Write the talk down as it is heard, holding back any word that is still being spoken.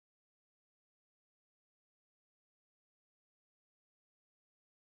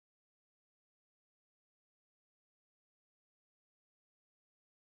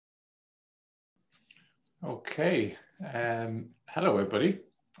Okay, hello everybody.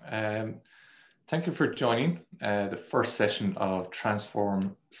 Thank you for joining the first session of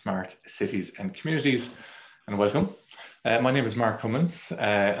Transform Smart Cities and Communities, and welcome. My name is Mark Cummins,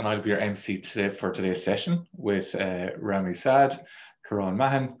 and I'll be your MC today for today's session with Ramy Saad, Kieran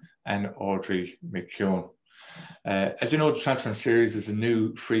Mahon, and Audrey Mckeown. As you know, the Transform series is a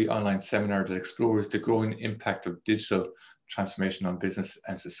new free online seminar that explores the growing impact of digital transformation on business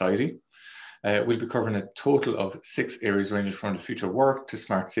and society. We'll be covering a total of 6 areas ranging from the future work to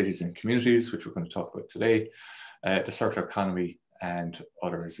smart cities and communities, which we're going to talk about today, the circular economy and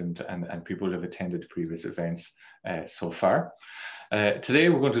others, and people who have attended previous events so far. Today,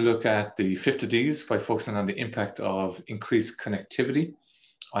 we're going to look at the 5th of Ds by focusing on the impact of increased connectivity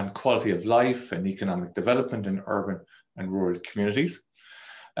on quality of life and economic development in urban and rural communities.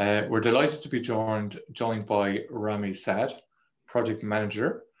 We're delighted to be joined by Ramy Saad, Project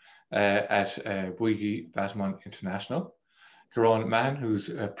Manager at Bouygues Batman International, Kieran Mahon, who's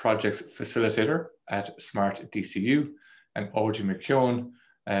a projects facilitator at Smart DCU, and Audrey Mckeown,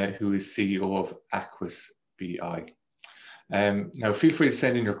 who is CEO of Aquis BI. Now, feel free to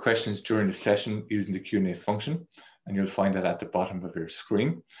send in your questions during the session using the Q&A function, and you'll find that at the bottom of your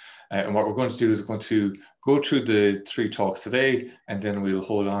screen. And what we're going to do is we're going to go through the 3 talks today, and then we'll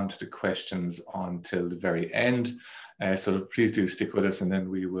hold on to the questions until the very end. So please do stick with us, and then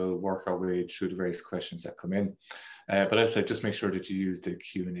we will work our way through the various questions that come in. But as I said, just make sure that you use the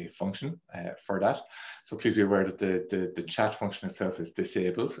Q&A function for that. So please be aware that the chat function itself is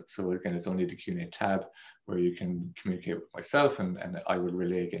disabled. So again, it's only the Q&A tab where you can communicate with myself, and I will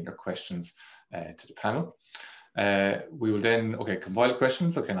relay again your questions to the panel. We will then, compile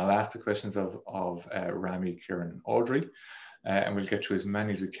questions. Okay, and I'll ask the questions of Ramy, Kieran, and Audrey. And we'll get through as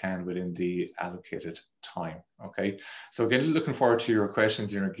many as we can within the allocated time. Okay, so again, looking forward to your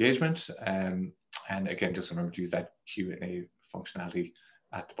questions, your engagement, and again, just remember to use that Q&A functionality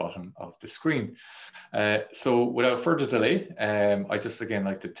at the bottom of the screen. So without further delay, I just again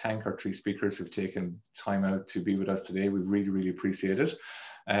like to thank our 3 speakers who've taken time out to be with us today. We really appreciate it.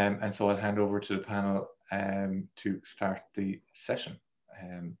 And so I'll hand over to the panel to start the session.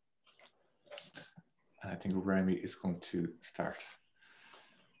 I think Ramy is going to start.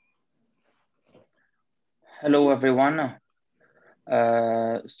 Hello, everyone.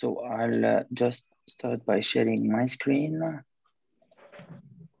 So I'll just start by sharing my screen.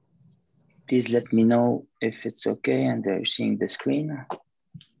 Please let me know if it's okay and they're seeing the screen.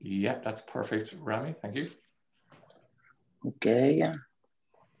 Yeah, that's perfect, Ramy. Thank you. Okay.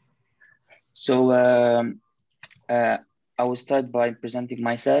 So I will start by presenting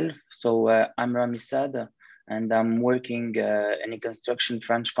myself. So I'm Ramy Saad, and I'm working in a construction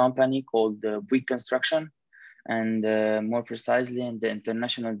French company called Bouygues Construction, and more precisely in the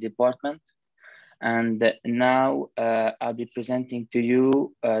international department. And now I'll be presenting to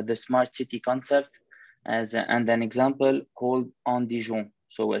you the smart city concept and an example called En Dijon.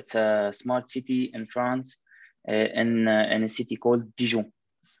 So it's a smart city in France, in a city called Dijon.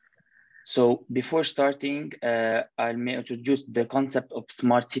 So before starting, I may introduce the concept of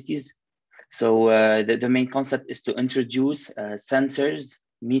smart cities. So the main concept is to introduce sensors,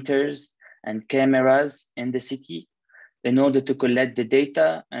 meters, and cameras in the city in order to collect the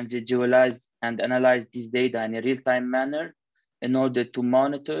data and visualize and analyze this data in a real-time manner in order to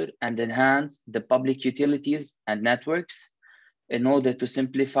monitor and enhance the public utilities and networks, in order to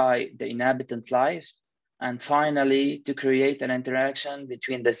simplify the inhabitants' lives, and finally, to create an interaction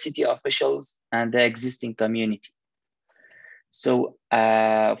between the city officials and the existing community. So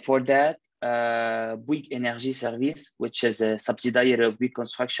for that, Bouygues Energy Service, which is a subsidiary of Bouygues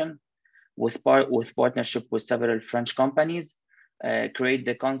Construction, with partnership with several French companies, create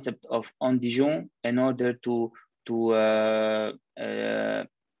the concept of En Dijon in order to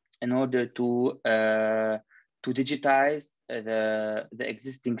digitize the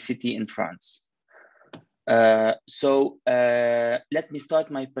existing city in France. So let me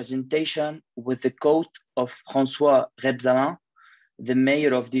start my presentation with the quote of François Rebsamen, the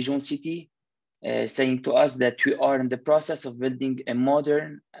mayor of Dijon city, saying to us that we are in the process of building a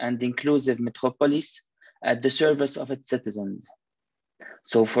modern and inclusive metropolis at the service of its citizens.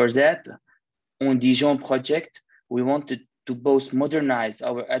 So for that, En Dijon project, we wanted to both modernize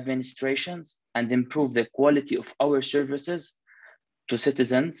our administrations and improve the quality of our services to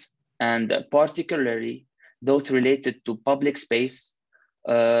citizens, and particularly those related to public space,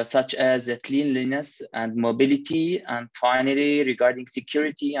 such as cleanliness and mobility, and finally regarding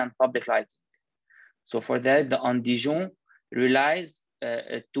security and public lighting. So for that, the En Dijon relies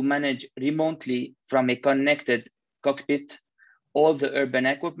to manage remotely from a connected cockpit all the urban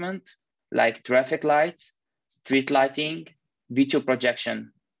equipment like traffic lights, street lighting, video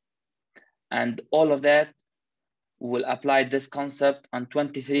projection. And all of that will apply this concept on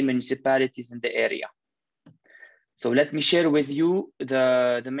 23 municipalities in the area. So let me share with you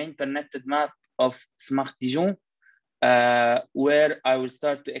the main connected map of Smart Dijon, where I will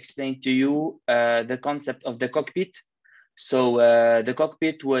start to explain to you the concept of the cockpit. So the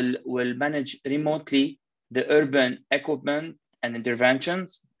cockpit will manage remotely the urban equipment and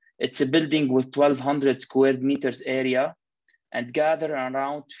interventions. It's a building with 1,200 square meters area and gather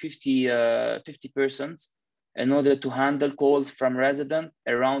around 50 persons in order to handle calls from residents,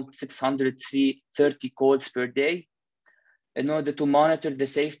 around 630 calls per day, in order to monitor the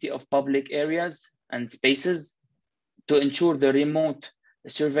safety of public areas and spaces, to ensure the remote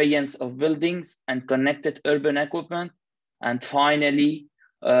surveillance of buildings and connected urban equipment, and finally,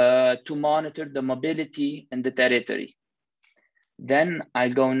 to monitor the mobility in the territory. Then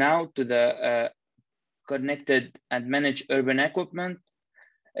I'll go now to the connected and managed urban equipment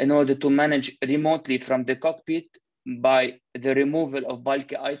in order to manage remotely from the cockpit by the removal of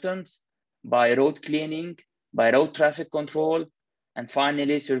bulky items, by road cleaning, by road traffic control, and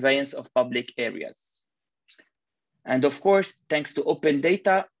finally, surveillance of public areas. And of course, thanks to open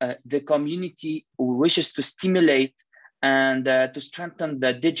data, the community wishes to stimulate and to strengthen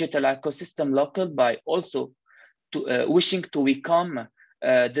the digital ecosystem local by also wishing to become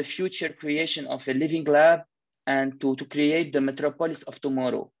the future creation of a living lab and to create the metropolis of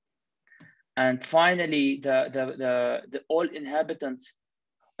tomorrow. And finally, the all inhabitants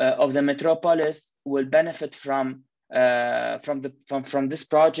of the metropolis will benefit from this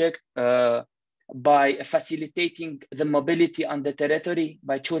project by facilitating the mobility on the territory,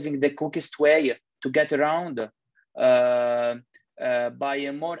 by choosing the quickest way to get around, by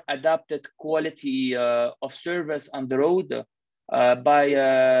a more adapted quality of service on the road, by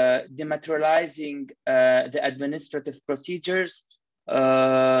dematerializing the administrative procedures,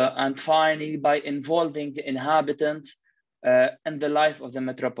 and finally by involving the inhabitants in the life of the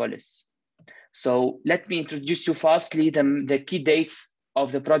metropolis. So let me introduce you firstly the key dates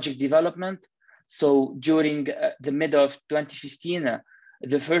of the project development. So during the mid of 2015,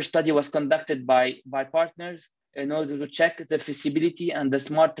 the first study was conducted by partners in order to check the feasibility and the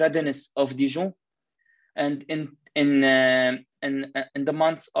smart readiness of Dijon. And in the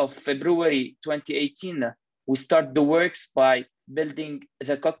months of February 2018, we start the works by building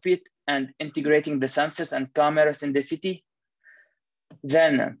the cockpit and integrating the sensors and cameras in the city.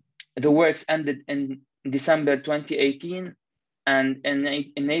 Then the works ended in December 2018, and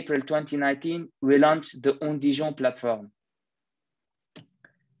in April 2019, we launched the On Dijon platform.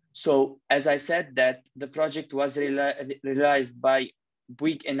 So as I said, that the project was realized by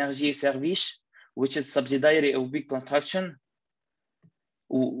Bouygues Energy Services, which is a subsidiary of Bouygues Construction,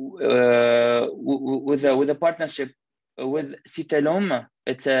 with a partnership with Citelom.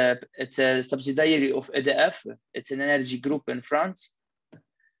 It's a subsidiary of EDF. It's an energy group in France.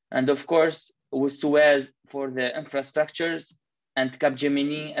 And of course, with Suez for the infrastructures and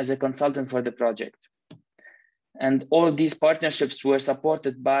Capgemini as a consultant for the project. And all these partnerships were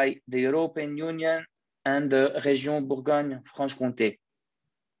supported by the European Union and the Région Bourgogne-Franche-Comté.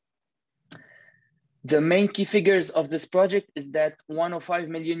 The main key figures of this project is that 105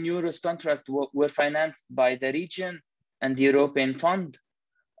 million euros contract were financed by the region and the European Fund.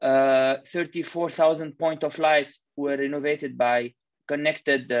 34,000 point of lights were renovated by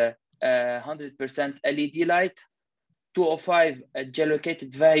connected 100% LED light, 205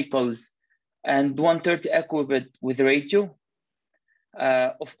 geolocated vehicles, and 130 equipped with radio.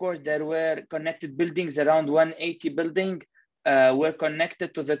 Of course, there were connected buildings, around 180 buildings were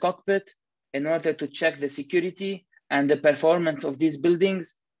connected to the cockpit in order to check the security and the performance of these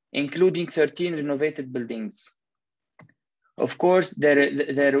buildings, including 13 renovated buildings. Of course,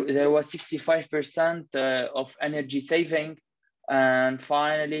 there was 65% of energy saving, and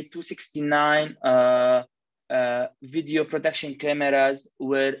finally 269 video protection cameras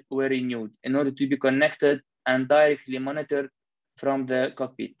were renewed in order to be connected and directly monitored from the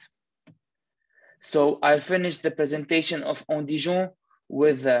cockpit. So I'll finish the presentation of On Dijon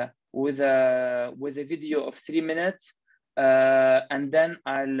with a video of 3 minutes, and then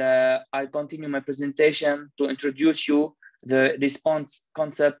I'll continue my presentation to introduce you the response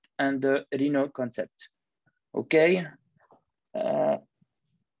concept and the Reno concept. Okay.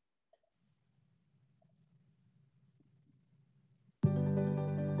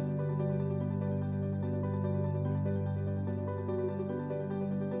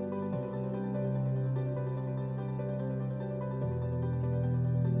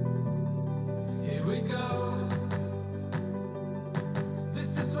 Here we go.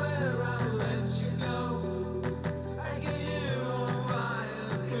 This is where I'm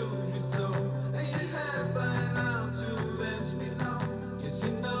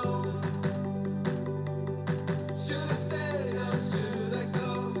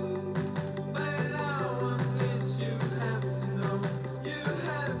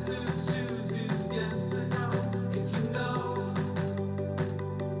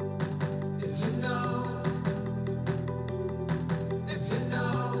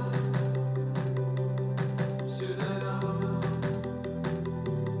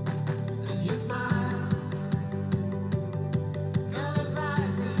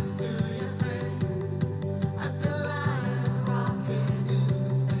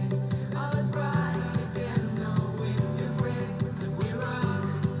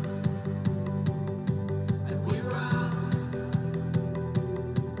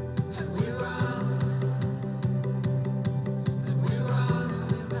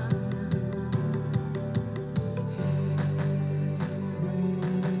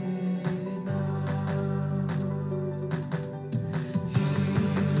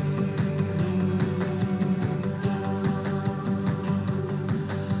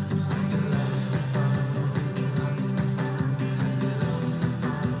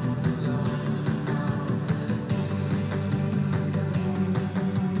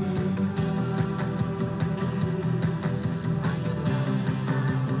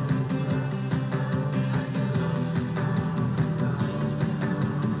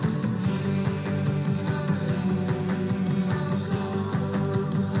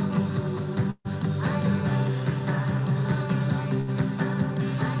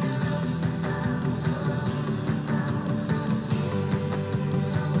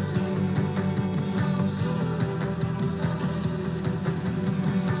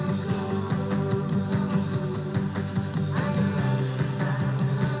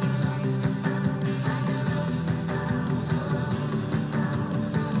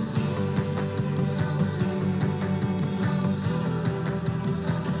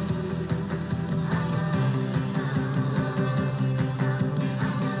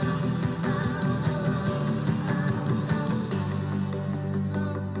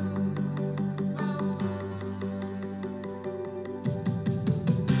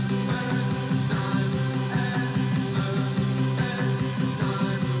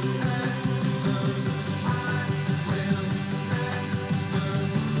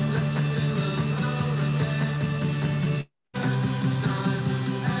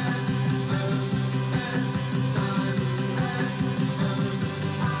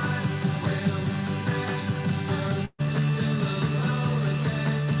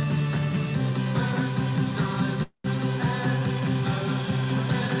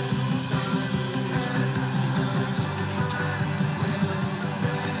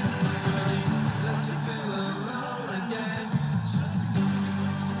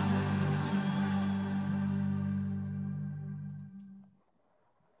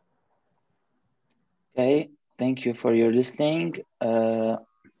Thank you for your listening. I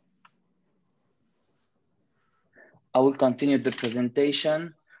will continue the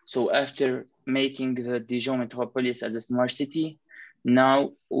presentation. So after making the Dijon metropolis as a smart city,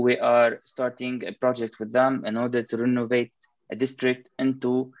 now we are starting a project with them in order to renovate a district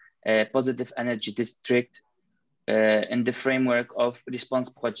into a positive energy district in the framework of Response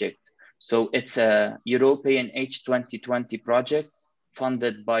project. So it's a European H2020 project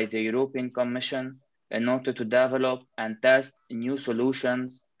funded by the European Commission in order to develop and test new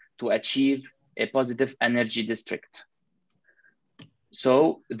solutions to achieve a positive energy district.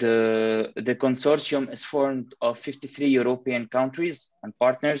 So the consortium is formed of 53 European countries and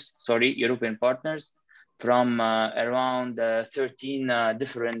partners, European partners from around 13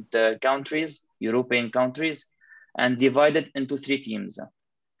 different countries, European countries, and divided into 3 teams.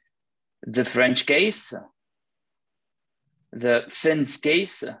 The French case, the Finns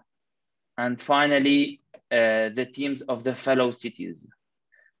case, and finally, the teams of the fellow cities.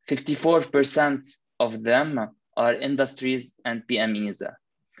 54% of them are industries and PMEs.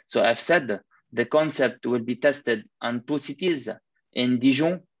 So I've said the concept will be tested on 2 cities, in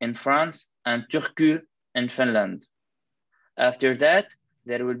Dijon in France and Turku in Finland. After that,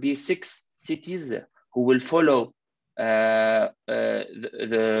 there will be 6 cities who will follow the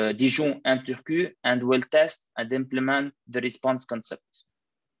Dijon and Turku and will test and implement the response concept.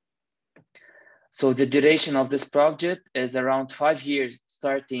 So the duration of this project is around 5 years,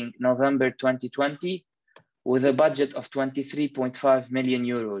 starting November 2020, with a budget of 23.5 million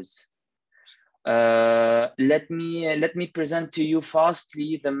euros. Let me present to you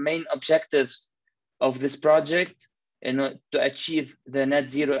fastly the main objectives of this project to achieve the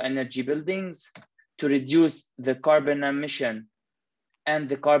net zero energy buildings, to reduce the carbon emission and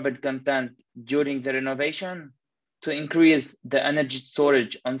the carbon content during the renovation, to increase the energy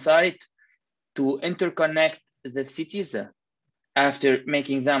storage on site, to interconnect the cities after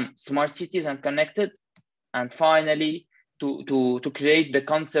making them smart cities and connected, and finally to create the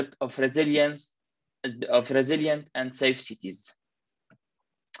concept of resilient and safe cities.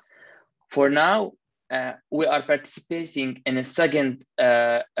 For now, we are participating in a second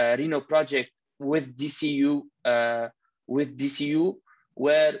Reno project with DCU,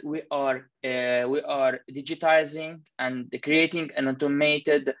 where we are digitizing and creating an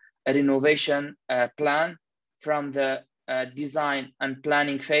automated renovation plan from the design and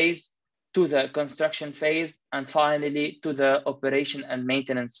planning phase to the construction phase, and finally to the operation and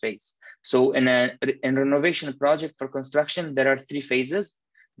maintenance phase. So in a renovation project for construction, there are 3 phases.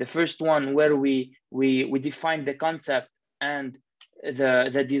 The first one where we define the concept and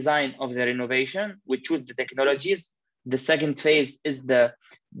the design of the renovation, we choose the technologies. The second phase is the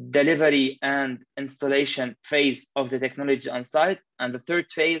delivery and installation phase of the technology on site. And the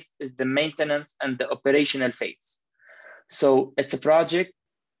third phase is the maintenance and the operational phase. So it's a project,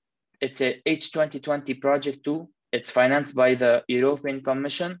 it's a H2020 project too. It's financed by the European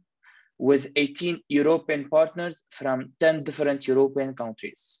Commission with 18 European partners from 10 different European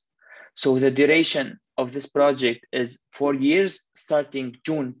countries. So the duration of this project is 4 years, starting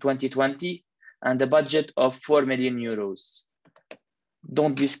June 2020, and the budget of 4 million euros.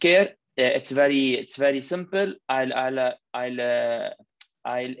 Don't be scared. It's very simple. I'll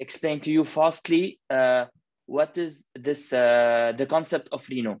explain to you fastly what is this the concept of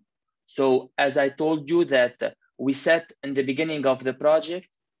Reno. So as I told you that we set in the beginning of the project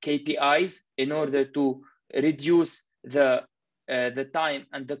KPIs in order to reduce the time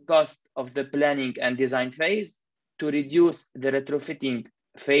and the cost of the planning and design phase, to reduce the retrofitting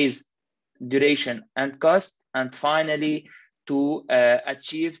phase duration and cost, and finally to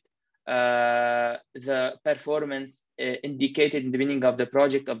achieve the performance indicated in the beginning of the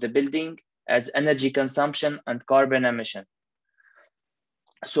project of the building as energy consumption and carbon emission.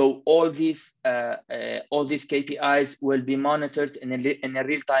 So all these KPIs will be monitored in a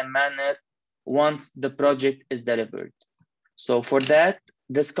real-time manner once the project is delivered. So for that,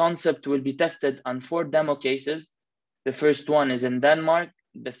 this concept will be tested on 4 demo cases. The first one is in Denmark,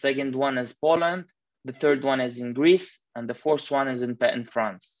 the second one is Poland, the third one is in Greece, and the fourth one is in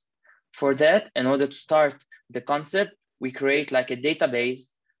France. For that, in order to start the concept, we create like a database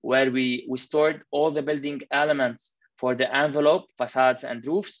where we stored all the building elements for the envelope, facades, and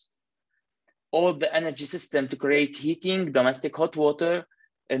roofs, all the energy system to create heating, domestic hot water,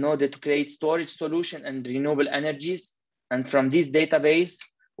 in order to create storage solution and renewable energies. And from this database,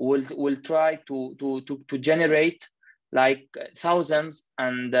 we'll try to generate like thousands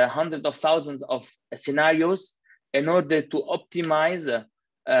and hundreds of thousands of scenarios in order to optimize.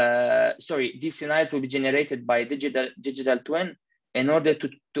 These scenarios will be generated by digital twin in order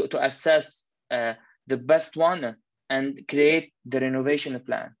to assess the best one and create the renovation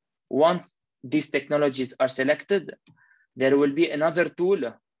plan. Once these technologies are selected, there will be another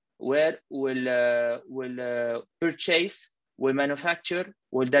tool where we'll purchase, will manufacture,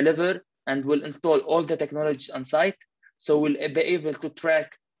 will deliver, and will install all the technologies on site. So we'll be able to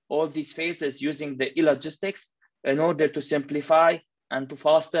track all these phases using the e-logistics in order to simplify and to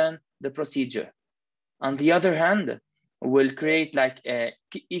fasten the procedure. On the other hand, we'll create like a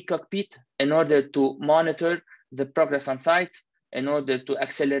e-cockpit in order to monitor the progress on site, in order to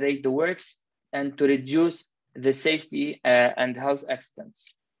accelerate the works and to reduce the safety and health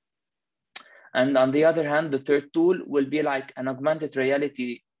accidents. And on the other hand, the third tool will be like an augmented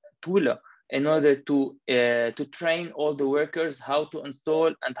reality tool in order to train all the workers how to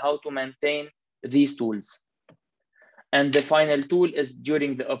install and how to maintain these tools. And the final tool is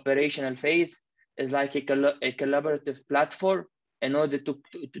during the operational phase, is like a collaborative platform in order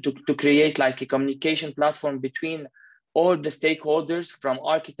to create like a communication platform between all the stakeholders, from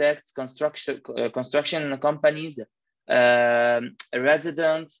architects, construction companies,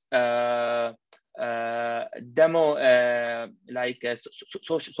 residents, demo,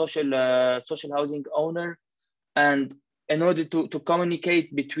 social housing owner, and in order to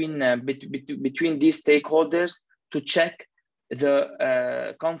communicate between these stakeholders, to check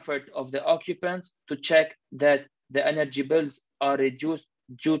the comfort of the occupant, to check that the energy bills are reduced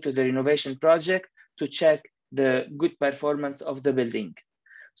due to the renovation project, to check the good performance of the building.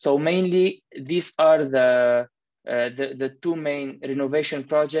 So mainly these are the two main renovation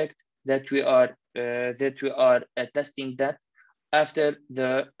projects that we are testing that after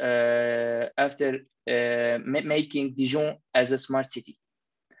making Dijon as a smart city.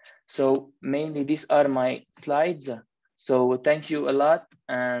 So mainly these are my slides. So thank you a lot,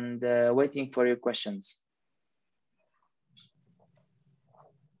 and waiting for your questions.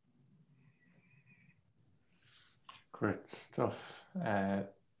 Great stuff.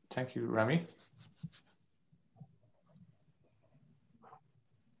 Thank you, Ramy.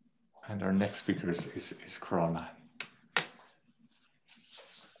 And our next speaker is Kieran Mahon.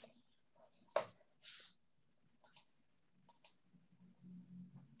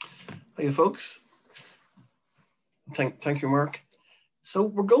 Hiya, folks. Thank you, Mark. So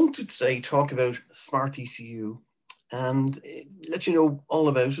we're going to today talk about Smart DCU and let you know all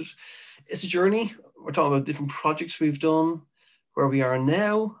about it. It's a journey. We're talking about different projects we've done, where we are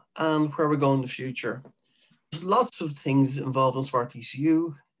now, and where we're going in the future. There's lots of things involved in Smart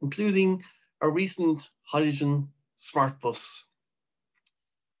DCU, including our recent hydrogen smart bus.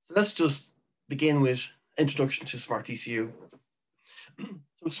 So let's just begin with introduction to Smart DCU.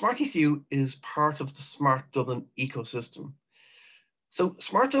 So Smart DCU is part of the Smart Dublin ecosystem. So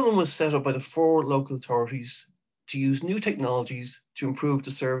Smart Dublin was set up by the 4 local authorities to use new technologies to improve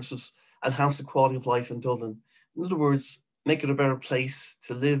the services, enhance the quality of life in Dublin. In other words, make it a better place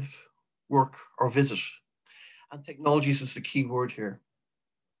to live, work, or visit. And technologies is the key word here.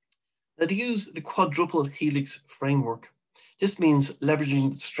 Now, to use the quadruple helix framework, this means leveraging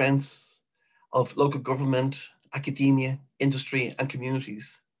the strengths of local government, academia, industry, and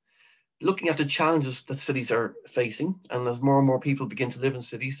communities, looking at the challenges that cities are facing. And as more and more people begin to live in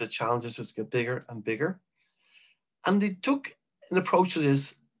cities, the challenges just get bigger and bigger. And they took an approach to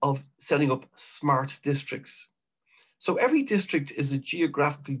this of setting up smart districts. So every district is a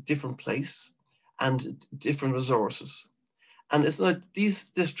geographically different place and different resources. And it's like these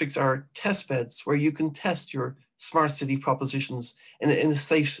districts are test beds where you can test your smart city propositions in a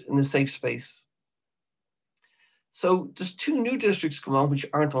safe space. So there's 2 new districts come on which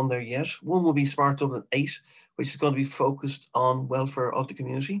aren't on there yet. One will be Smart Dublin 8, which is going to be focused on welfare of the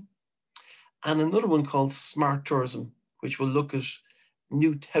community. And another one called Smart Tourism, which will look at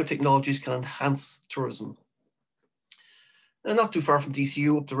how technologies can enhance tourism. Now, not too far from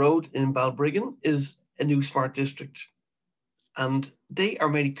DCU, up the road in Balbriggan, is a new smart district. And they are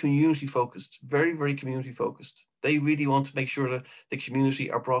mainly community focused, very, very community focused. They really want to make sure that the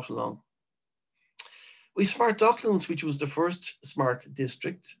community are brought along. We Smart Docklands, which was the first smart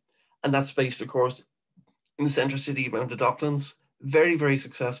district, and that's based, of course, in the centre city around the Docklands. Very, very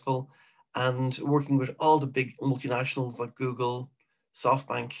successful, and working with all the big multinationals like Google,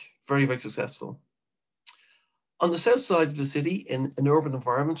 SoftBank, very, very successful. On the south side of the city, in an urban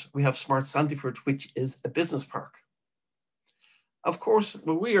environment, we have Smart Sandyford, which is a business park. Of course,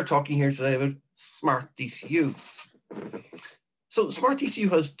 we are talking here today about Smart DCU. So Smart DCU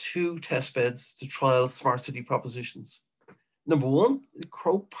has 2 test beds to trial smart city propositions. Number 1, the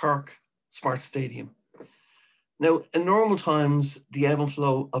Croke Park Smart Stadium. Now, in normal times, the ebb and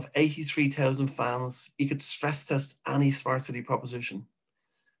flow of 83,000 fans, you could stress test any smart city proposition.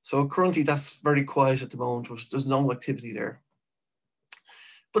 So currently that's very quiet at the moment. There's no activity there.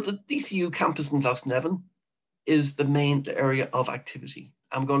 But the DCU campus in Glasnevin is the main area of activity.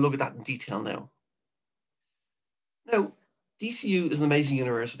 I'm going to look at that in detail now. Now, DCU is an amazing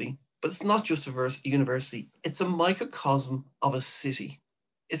university, but it's not just a university. It's a microcosm of a city.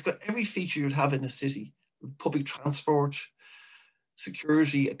 It's got every feature you'd have in a city: public transport,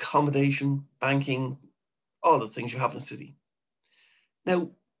 security, accommodation, banking, all the things you have in a city. Now,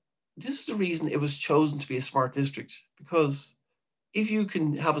 this is the reason it was chosen to be a smart district, because if you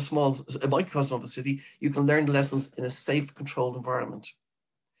can have a microcosm of a city, you can learn the lessons in a safe, controlled environment.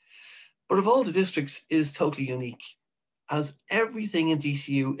 But of all the districts, it is totally unique, as everything in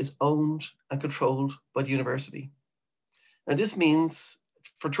DCU is owned and controlled by the university. Now, this means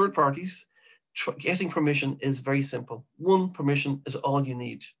for third parties, getting permission is very simple. One permission is all you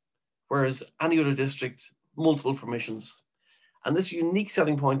need, whereas any other district, multiple permissions. And this unique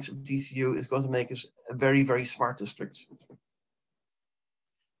selling point of DCU is going to make it a very, very smart district.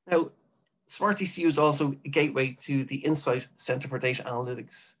 Now, Smart DCU is also a gateway to the Insight Centre for Data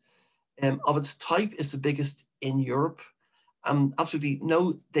Analytics. Of its type, it's the biggest in Europe. Absolutely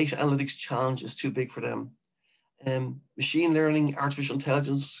no data analytics challenge is too big for them. Machine learning, artificial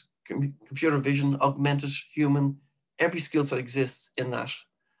intelligence, computer vision, augmented human, every skill set exists in that.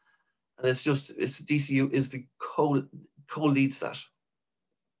 And DCU is the co-leads that.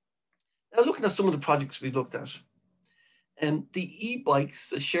 Now, looking at some of the projects we've looked at, the e-bikes,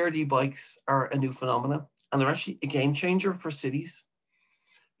 the shared e-bikes are a new phenomenon, and they're actually a game changer for cities,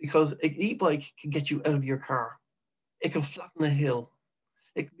 because an e-bike can get you out of your car. It can flatten a hill.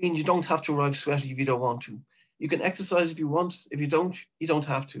 It means you don't have to arrive sweaty if you don't want to. You can exercise if you want. If you don't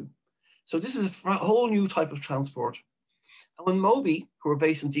have to. So this is a whole new type of transport. And when Moby, who are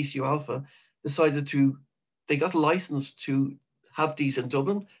based in DCU Alpha, they got a license to have these in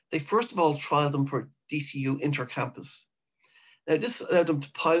Dublin, they first of all trialed them for DCU intercampus. Now, this allowed them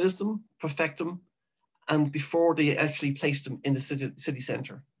to pilot them, perfect them, and before they actually placed them in the city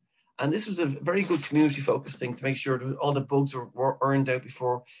centre. And this was a very good community-focused thing to make sure that all the bugs were ironed out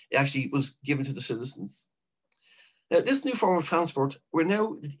before it actually was given to the citizens. Now, this new form of transport,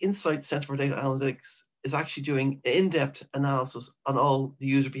 the Insight Centre for Data Analytics is actually doing in-depth analysis on all the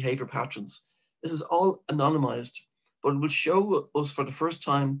user behaviour patterns. This is all anonymised, but it will show us for the first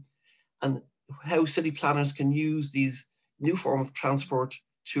time and how city planners can use these new form of transport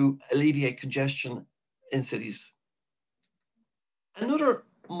to alleviate congestion in cities. Another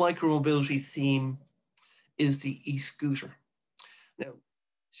micromobility theme is the e-scooter. Now,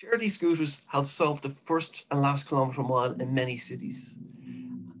 shared e-scooters have solved the first and last kilometre mile in many cities,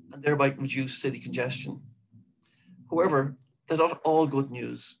 and thereby reduce city congestion. However, they're not all good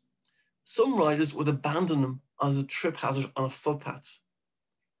news. Some riders would abandon them as a trip hazard on a footpath.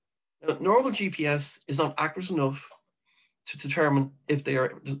 Now, normal GPS is not accurate enough to determine if they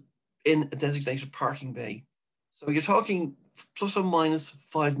are in a designated parking bay. So you're talking plus or minus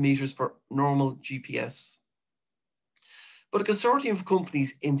 5 meters for normal GPS. But a consortium of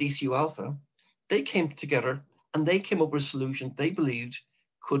companies in DCU Alpha, they came together and they came up with a solution they believed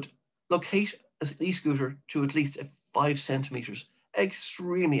could locate an e-scooter to at least 5 centimeters,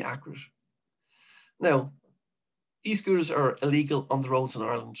 extremely accurate. Now, e-scooters are illegal on the roads in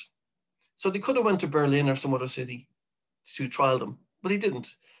Ireland. So they could have went to Berlin or some other city to trial them, but they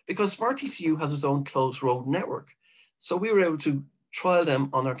didn't, because Smart DCU has its own closed road network. So we were able to trial them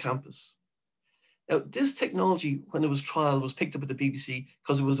on our campus. Now, this technology, when it was trialed, was picked up at the BBC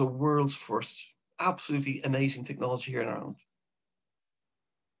because it was a world's first. Absolutely amazing technology here in Ireland.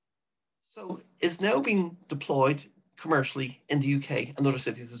 So it's now being deployed commercially in the UK and other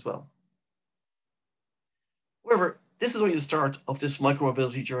cities as well. However, this is only the start of this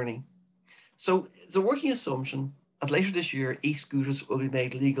micromobility journey. So it's a working assumption that later this year, e-scooters will be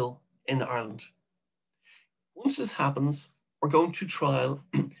made legal in Ireland. Once this happens, we're going to trial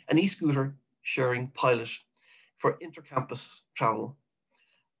an e-scooter sharing pilot for intercampus travel.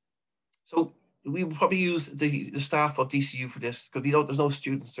 So we will probably use the staff of DCU for this, because there's no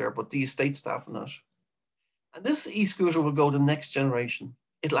students there, but the estate staff and that. And this e-scooter will go to the next generation.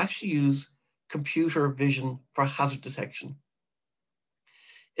 It'll actually use computer vision for hazard detection.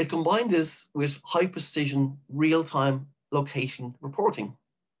 It combined this with high precision, real-time location reporting.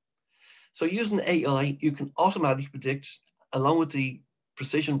 So using AI, you can automatically predict, along with the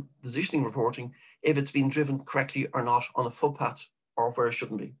precision positioning reporting, if it's been driven correctly or not on a footpath or where it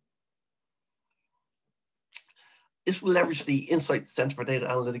shouldn't be. This will leverage the Insight Centre for Data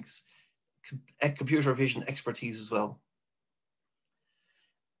Analytics computer vision expertise as well.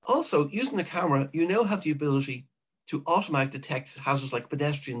 Also, using the camera, you now have the ability to automatically detect hazards like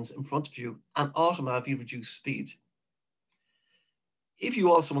pedestrians in front of you and automatically reduce speed. If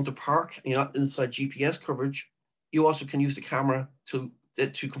you also want to park and you're not inside GPS coverage, you also can use the camera to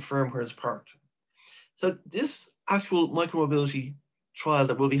confirm where it's parked. So this actual micromobility trial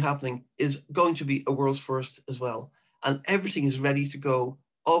that will be happening is going to be a world's first as well. And everything is ready to go.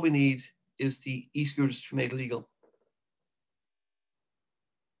 All we need is the e-scooters to be made legal.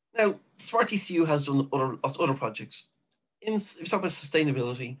 Now, Smart DCU has done other projects. If you talk about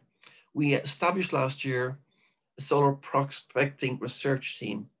sustainability, we established last year a solar prospecting research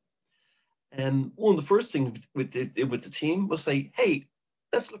team. And one of the first things with the team was say, hey,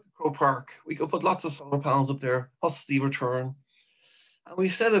 let's look at Crow Park. We could put lots of solar panels up there. What's the return? And we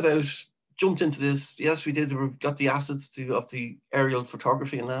set about, jumped into this. Yes, we did. We got the assets of the aerial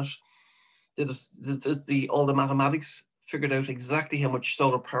photography and that. Did all the mathematics, figured out exactly how much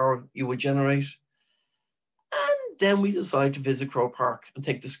solar power you would generate. And then we decided to visit Crow Park and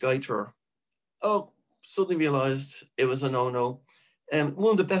take the sky tour. Oh, suddenly realized it was a no-no.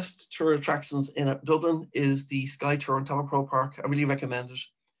 One of the best tour attractions in Dublin is the sky tour on top of Crow Park. I really recommend it.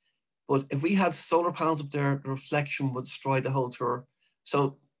 But if we had solar panels up there, the reflection would destroy the whole tour.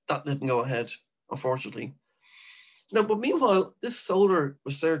 So that didn't go ahead, unfortunately. Now, but meanwhile, this solar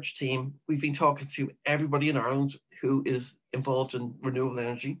research team, we've been talking to everybody in Ireland who is involved in renewable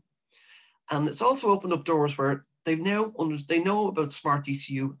energy. And it's also opened up doors where they know about Smart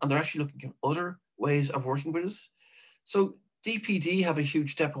DCU and they're actually looking at other ways of working with us. So DPD have a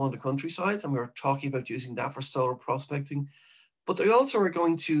huge depot on the countryside, and we were talking about using that for solar prospecting. But they also are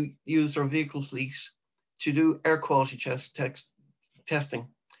going to use their vehicle fleet to do air quality testing.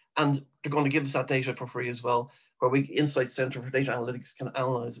 And they're going to give us that data for free as well, where we Insight Centre for Data Analytics can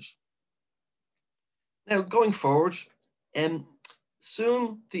analyze it. Now, going forward,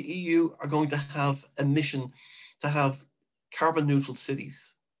 soon the EU are going to have a mission to have carbon neutral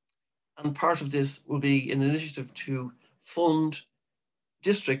cities. And part of this will be an initiative to fund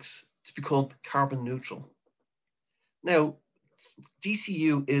districts to become carbon neutral. Now,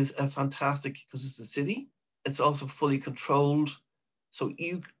 DCU is a fantastic, because it's a city, it's also fully controlled. So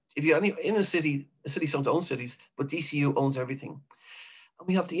if you're in a city, cities don't own cities, but DCU owns everything. And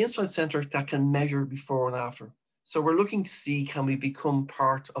we have the Insight Centre that can measure before and after. So we're looking to see, can we become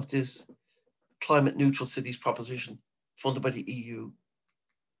part of this climate neutral cities proposition funded by the EU?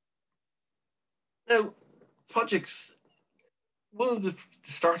 Now, projects, one of the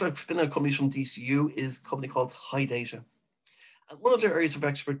startup spin-out companies from DCU is a company called High Data. And one of their areas of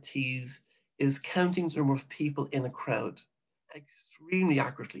expertise is counting the number of people in a crowd extremely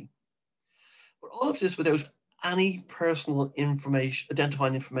accurately. But all of this without any personal information,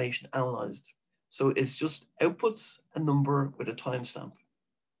 identifying information analyzed. So it's just outputs a number with a timestamp.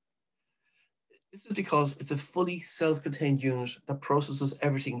 This is because it's a fully self-contained unit that processes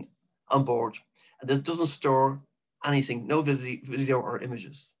everything on board, and it doesn't store anything, no video or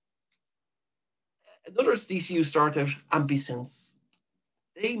images. Another DCU startup, AmbiSense,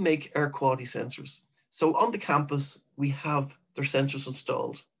 they make air quality sensors. So on the campus, we have their sensors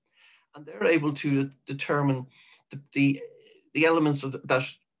installed, and they're able to determine the elements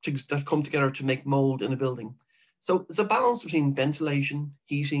that come together to make mold in a building. So there's a balance between ventilation,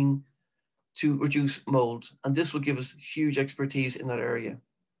 heating, to reduce mold, and this will give us huge expertise in that area.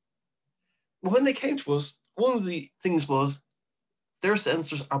 When they came to us, one of the things was their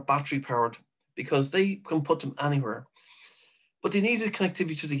sensors are battery powered because they can put them anywhere, but they needed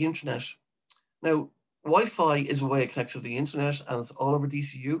connectivity to the internet. Now, Wi-Fi is a way of connecting to the internet, and it's all over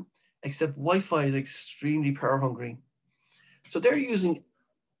DCU, except Wi-Fi is extremely power hungry. So they're using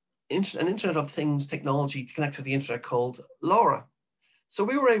an Internet of Things technology to connect to the internet called LoRa. So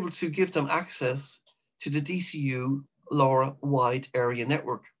we were able to give them access to the DCU LoRa wide area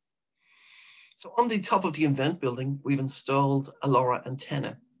network. So on the top of the event building, we've installed a LoRa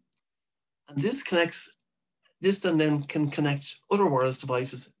antenna. And this then can connect other wireless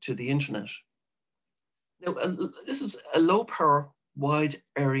devices to the internet. Now, this is a low power wide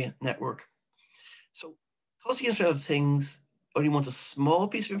area network. So because the Internet of Things only want a small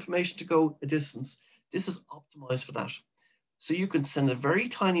piece of information to go a distance, this is optimized for that. So you can send a very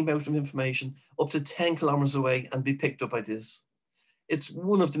tiny amount of information up to 10 kilometers away and be picked up by this. It's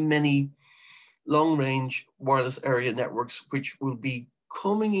one of the many long-range wireless area networks which will be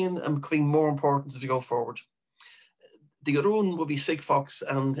coming in and becoming more important as we go forward. The other one will be Sigfox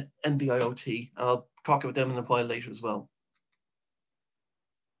and NB-IoT. I'll talk about them in a while later as well.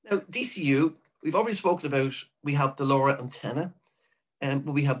 Now, DCU, we've already spoken about, we have the LoRa antenna,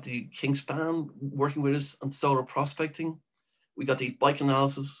 but we have the Kingspan working with us on solar prospecting. We got the bike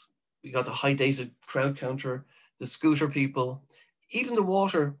analysis, we got the High Data crowd counter, the scooter people, even the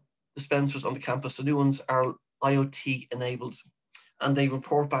water dispensers on the campus, the new ones are IoT enabled, and they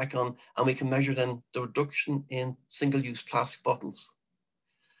report back on, and we can measure then the reduction in single-use plastic bottles.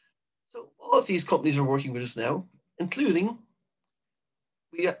 So all of these companies are working with us now, including,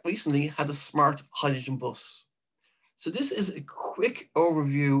 we recently had a smart hydrogen bus. So this is a quick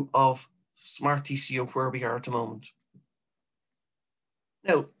overview of smart DCU, where we are at the moment.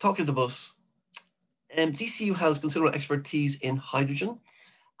 Now, talking to the bus, DCU has considerable expertise in hydrogen,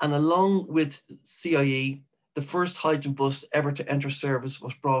 and along with CIE, the first hydrogen bus ever to enter service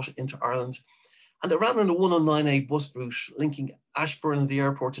was brought into Ireland, and it ran on the 109A bus route linking Ashburn and the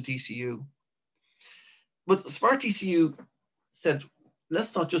airport to DCU. But Smart DCU said,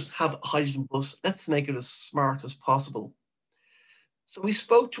 let's not just have a hydrogen bus, let's make it as smart as possible. So we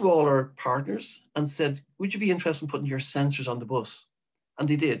spoke to all our partners and said, would you be interested in putting your sensors on the bus? And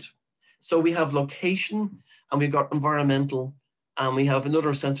they did. So we have location, and we've got environmental, and we have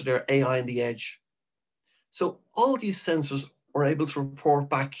another sensor there, AI in the edge. So all these sensors were able to report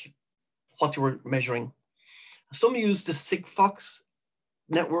back what they were measuring. Some use the Sigfox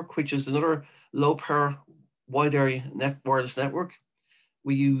network, which is another low power wide area wireless network.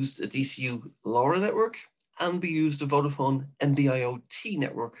 We used the DCU LoRa network, and we used the Vodafone NB-IoT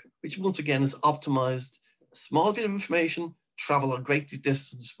network, which once again is optimized, a small bit of information, travel a great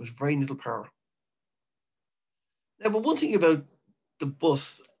distance with very little power. Now, but one thing about the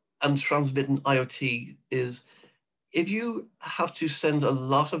bus and transmitting IoT is if you have to send a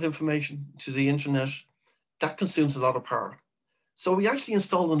lot of information to the internet, that consumes a lot of power. So we actually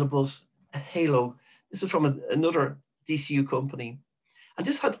installed on the bus a Halo. This is from another DCU company. And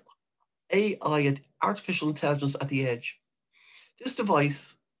this had AI, artificial intelligence at the edge. This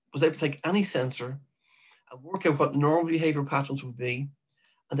device was able to take any sensor and work out what normal behavior patterns would be,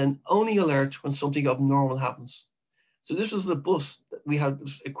 and then only alert when something abnormal happens. So this was the bus that we had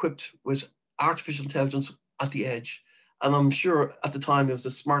equipped with artificial intelligence at the edge. And I'm sure at the time it was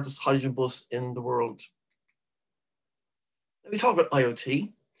the smartest hydrogen bus in the world. Now we talk about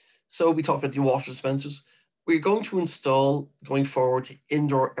IoT. So we talked about the water dispensers. We're going to install, going forward,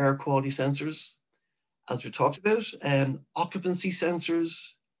 indoor air quality sensors, as we talked about, occupancy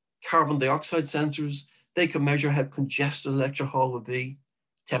sensors, carbon dioxide sensors. They can measure how congested a lecture hall would be,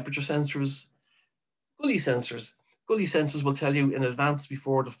 temperature sensors, gully sensors. Gully sensors will tell you in advance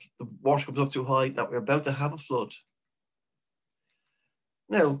before the water comes up too high that we're about to have a flood.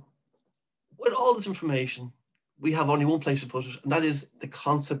 Now, with all this information, we have only one place to put it, and that is the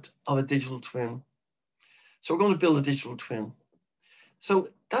concept of a digital twin. So we're going to build a digital twin. So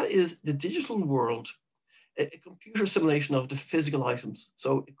that is the digital world, a computer simulation of the physical items.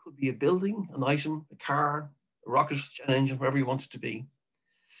 So it could be a building, an item, a car, a rocket jet engine, wherever you want it to be.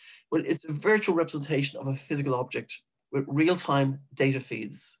 But it's a virtual representation of a physical object with real-time data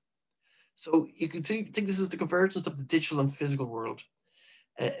feeds. So you could think this is the convergence of the digital and physical world.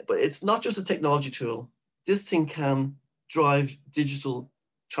 But it's not just a technology tool. This thing can drive digital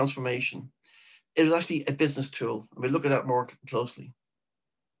transformation. It is actually a business tool, and we'll look at that more closely.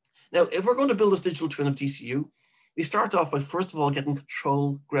 Now, if we're going to build this digital twin of DCU, we start off by, first of all, getting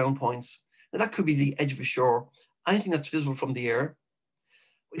control ground points. Now, that could be the edge of a shore, anything that's visible from the air.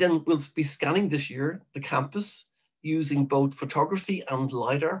 We then will be scanning this year the campus using both photography and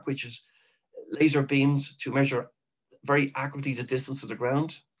LiDAR, which is laser beams to measure very accurately the distance to the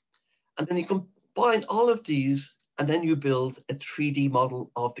ground. And then you combine all of these, and then you build a 3D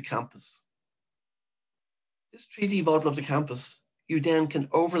model of the campus. This 3D model of the campus, you then can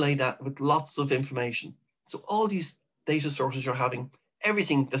overlay that with lots of information. So all these data sources you're having,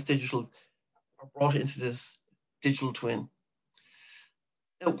 everything that's digital, are brought into this digital twin.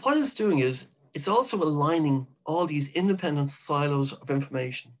 Now, what it's doing is, it's also aligning all these independent silos of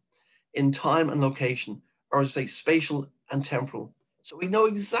information in time and location, or say spatial and temporal. So we know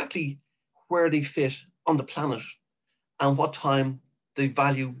exactly where they fit on the planet and what time the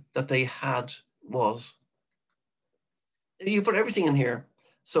value that they had was. You put everything in here.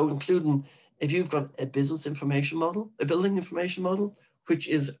 So including if you've got a business information model, a building information model, which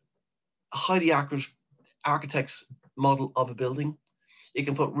is a highly accurate architect's model of a building, you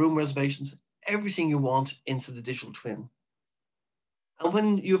can put room reservations, everything you want into the digital twin. And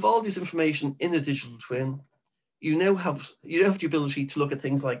when you have all this information in the digital twin, you now have the ability to look at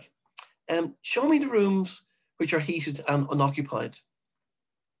things like, show me the rooms which are heated and unoccupied.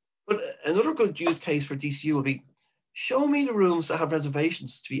 But another good use case for DCU will be, show me the rooms that have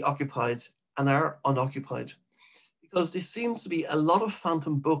reservations to be occupied and are unoccupied. Because there seems to be a lot of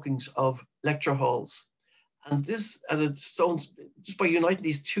phantom bookings of lecture halls. And it sounds, just by uniting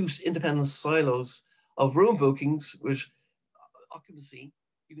these two independent silos of room bookings with occupancy,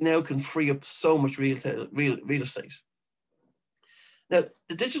 you now can free up so much real estate. Now,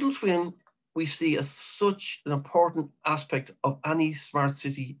 the digital twin we see as such an important aspect of any smart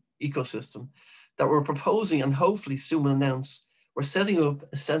city ecosystem that we're proposing, and hopefully soon will announce, we're setting up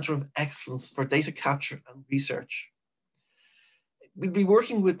a centre of excellence for data capture and research. We'll be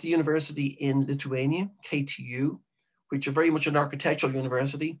working with the university in Lithuania, KTU, which are very much an architectural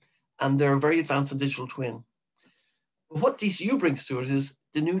university, and they're very advanced in digital twin. What DCU brings to it is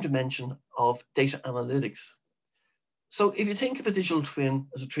the new dimension of data analytics. So if you think of a digital twin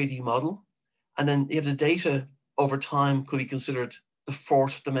as a 3D model, and then you have the data over time could be considered the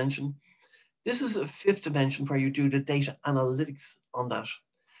fourth dimension, this is a fifth dimension where you do the data analytics on that.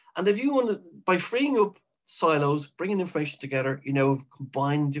 And if you want to, by freeing up silos, bringing information together, you know,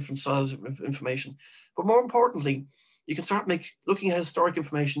 combine different silos of information, but more importantly, you can start looking at historic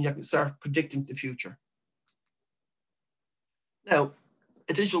information, you can start predicting the future. Now,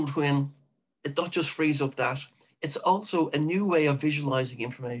 a digital twin, it not just frees up that, it's also a new way of visualizing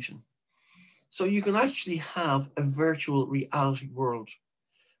information. So you can actually have a virtual reality world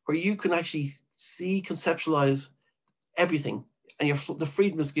where you can actually see, conceptualize everything, and the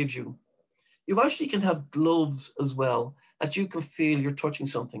freedom this gives you. You actually can have gloves as well that you can feel you're touching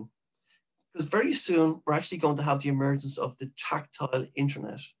something. Because very soon we're actually going to have the emergence of the tactile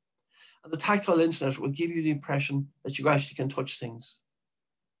internet. And the tactile internet will give you the impression that you actually can touch things.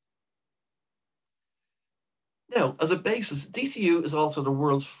 Now, as a basis, DCU is also the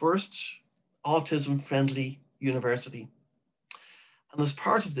world's first autism-friendly university. And as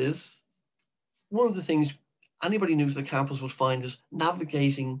part of this, one of the things anybody new to the campus will find is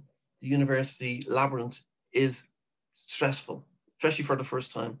navigating the university labyrinth is stressful, especially for the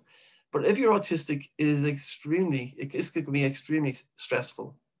first time. But if you're autistic, it's going to be extremely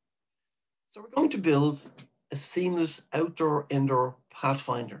stressful. So we're going to build a seamless outdoor-indoor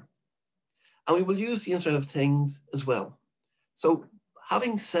pathfinder. And we will use the Internet of Things as well. So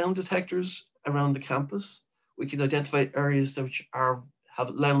having sound detectors around the campus, we can identify areas which have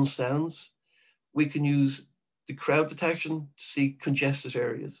loud sounds. We can use the crowd detection to see congested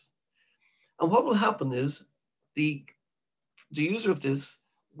areas. And what will happen is the user of this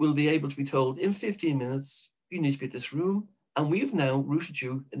will be able to be told in 15 minutes, you need to be at this room. And we've now routed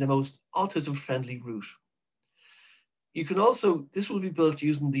you in the most autism-friendly route. You can also, this will be built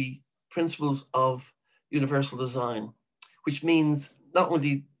using the principles of universal design, which means not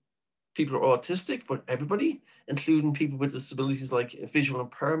only people who are autistic, but everybody, including people with disabilities like visual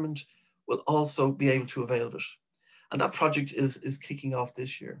impairment, will also be able to avail of it. And that project is kicking off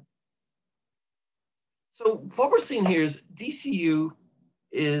this year. So what we're seeing here is DCU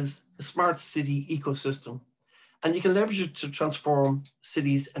is a smart city ecosystem, and you can leverage it to transform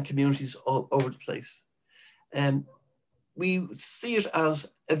cities and communities all over the place. And we see it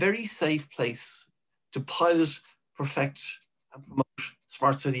as a very safe place to pilot, perfect, and promote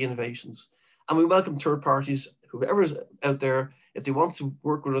smart city innovations. And we welcome third parties, whoever is out there, if they want to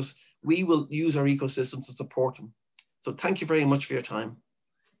work with us, we will use our ecosystem to support them. So thank you very much for your time.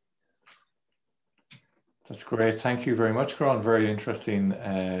 That's great. Thank you very much, Kieran. Very interesting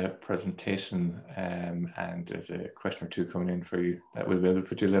presentation. And there's a question or two coming in for you that we'll be able to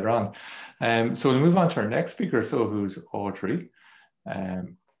put you later on. So we'll move on to our next speaker, who's Audrey. I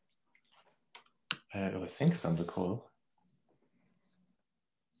think it's on the call.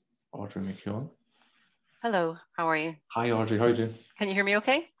 Audrey Mckeown. Hello, how are you? Hi, Audrey. How are you doing? Can you hear me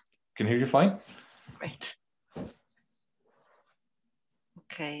okay? Can hear you fine. Great.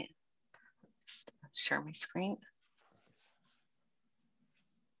 Okay. Just share my screen.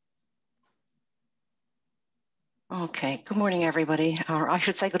 Okay, good morning, everybody. Or I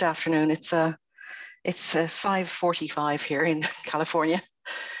should say good afternoon. It's 5:45 here in California.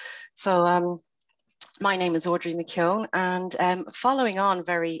 So my name is Audrey Mckeown, and following on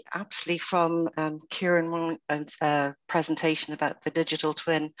very aptly from Kieran Mahon's presentation about the digital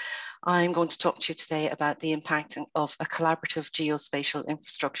twin, I'm going to talk to you today about the impact of a collaborative geospatial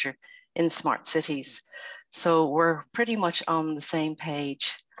infrastructure in smart cities. So we're pretty much on the same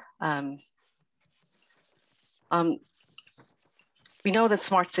page. We know that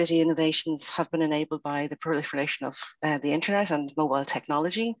smart city innovations have been enabled by the proliferation of the internet and mobile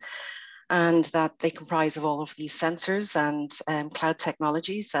technology, and that they comprise of all of these sensors and cloud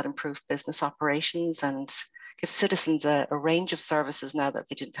technologies that improve business operations and give citizens a range of services now that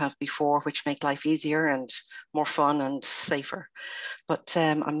they didn't have before, which make life easier and more fun and safer. But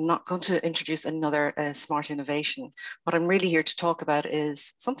I'm not going to introduce another smart innovation. What I'm really here to talk about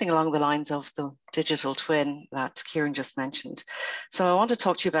is something along the lines of the digital twin that Kieran just mentioned. So I want to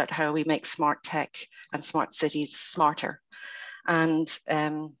talk to you about how we make smart tech and smart cities smarter. And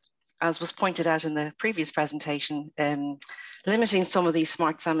as was pointed out in the previous presentation, limiting some of these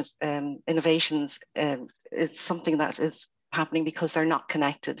smart innovations is something that is happening because they're not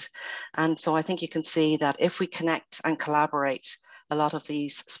connected. And so I think you can see that if we connect and collaborate a lot of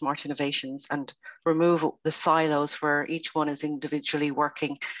these smart innovations and remove the silos where each one is individually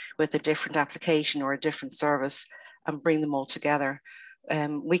working with a different application or a different service and bring them all together,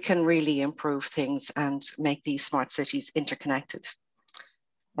 we can really improve things and make these smart cities interconnected.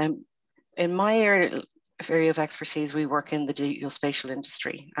 In my area of expertise, we work in the geospatial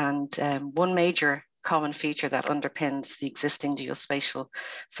industry, and one major common feature that underpins the existing geospatial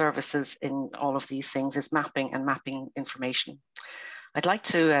services in all of these things is mapping and mapping information. I'd like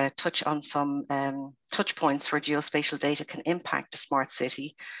to touch on some touch points where geospatial data can impact a smart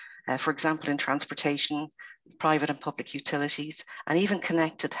city, for example, in transportation, private and public utilities, and even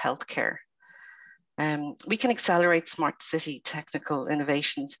connected healthcare. We can accelerate smart city technical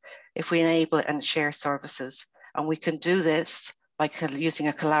innovations if we enable and share services, and we can do this by using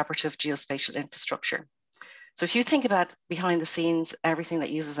a collaborative geospatial infrastructure. So if you think about behind the scenes, everything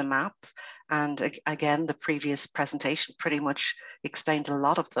that uses a map, and again, the previous presentation pretty much explained a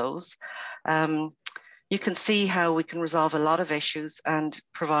lot of those, you can see how we can resolve a lot of issues and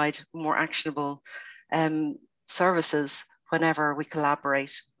provide more actionable services whenever we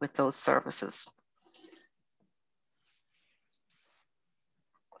collaborate with those services.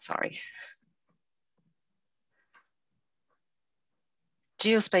 Sorry.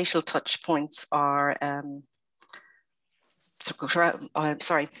 Geospatial touch points are, the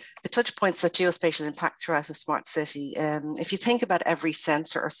touch points that geospatial impact throughout a smart city. If you think about every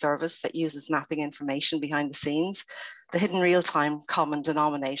sensor or service that uses mapping information behind the scenes, the hidden real-time common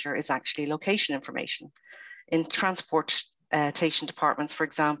denominator is actually location information. In transportation departments, for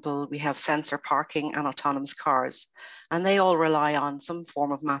example, we have sensor parking and autonomous cars, and they all rely on some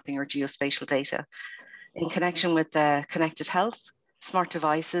form of mapping or geospatial data. In connection with connected health, smart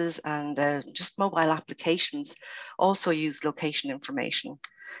devices and just mobile applications also use location information.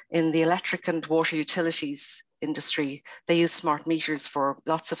 In the electric and water utilities industry, they use smart meters for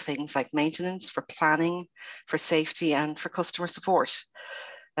lots of things like maintenance, for planning, for safety, and for customer support.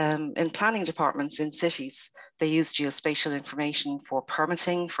 In planning departments in cities, they use geospatial information for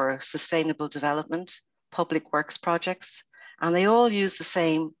permitting, for sustainable development, public works projects, and they all use the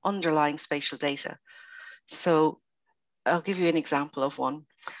same underlying spatial data. So I'll give you an example of one.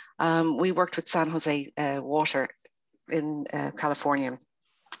 We worked with San Jose Water in California,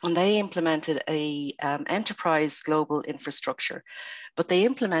 and they implemented a enterprise global infrastructure, but they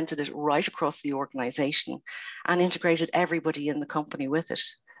implemented it right across the organization and integrated everybody in the company with it.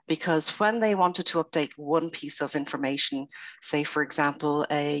 Because when they wanted to update one piece of information, say, for example,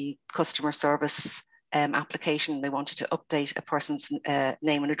 a customer service application, they wanted to update a person's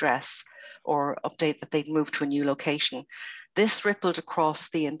name and address, or update that they'd moved to a new location. This rippled across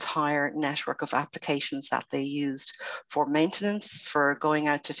the entire network of applications that they used for maintenance, for going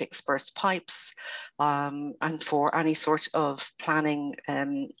out to fix burst pipes, and for any sort of planning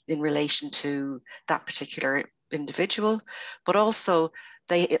in relation to that particular individual, but also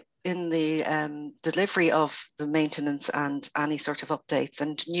in the delivery of the maintenance and any sort of updates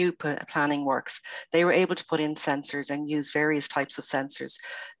and new planning works, they were able to put in sensors and use various types of sensors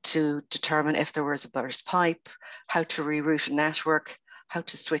to determine if there was a burst pipe, how to reroute a network, how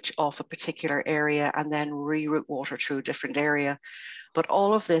to switch off a particular area and then reroute water through a different area. But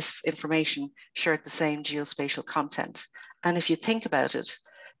all of this information shared the same geospatial content. And if you think about it,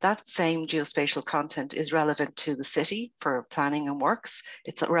 that same geospatial content is relevant to the city for planning and works.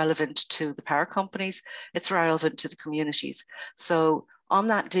 It's relevant to the power companies. It's relevant to the communities. So on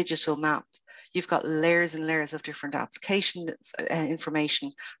that digital map, you've got layers and layers of different application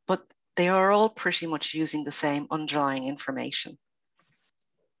information, but they are all pretty much using the same underlying information.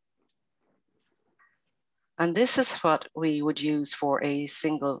 And this is what we would use for a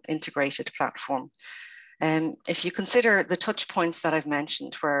single integrated platform. If you consider the touch points that I've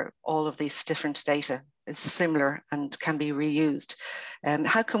mentioned, where all of these different data is similar and can be reused,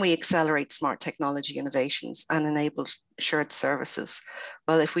 how can we accelerate smart technology innovations and enable shared services?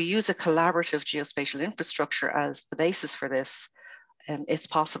 Well, if we use a collaborative geospatial infrastructure as the basis for this, it's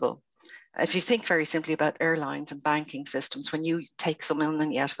possible. If you think very simply about airlines and banking systems, when you take some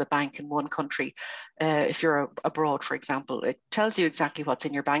money out of the bank in one country, if you're abroad, for example, it tells you exactly what's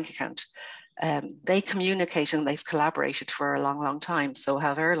in your bank account. They communicate and they've collaborated for a long, long time. So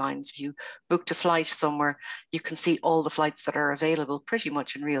have airlines. If you booked a flight somewhere, you can see all the flights that are available pretty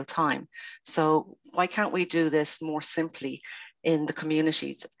much in real time. So why can't we do this more simply in the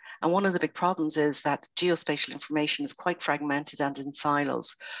communities? And one of the big problems is that geospatial information is quite fragmented and in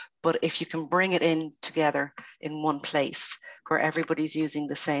silos. But if you can bring it in together in one place where everybody's using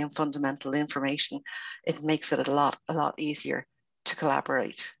the same fundamental information, it makes it a lot easier to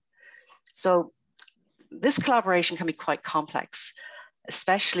collaborate. So this collaboration can be quite complex,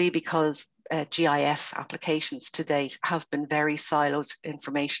 especially because GIS applications to date have been very siloed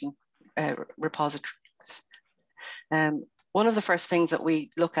information repositories. One of the first things that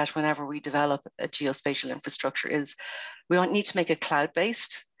we look at whenever we develop a geospatial infrastructure is we need to make it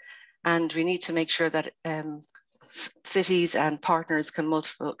cloud-based, and we need to make sure that cities and partners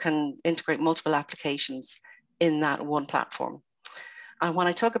can integrate multiple applications in that one platform. And when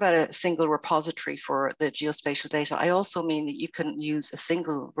I talk about a single repository for the geospatial data, I also mean that you can use a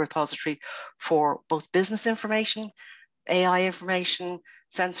single repository for both business information, AI information,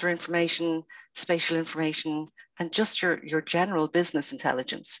 sensor information, spatial information, and just your general business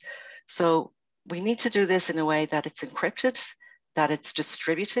intelligence. So we need to do this in a way that it's encrypted, that it's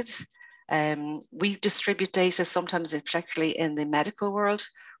distributed. We distribute data sometimes, particularly in the medical world,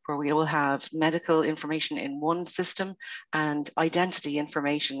 where we will have medical information in one system and identity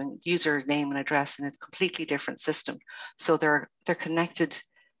information and user name and address in a completely different system. So they're connected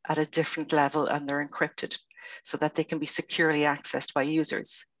at a different level and they're encrypted so that they can be securely accessed by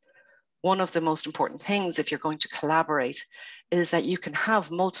users. One of the most important things if you're going to collaborate is that you can have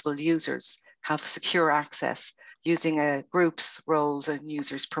multiple users have secure access using a group's roles and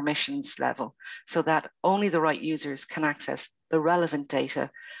users permissions level so that only the right users can access the relevant data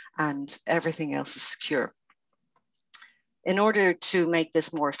and everything else is secure. In order to make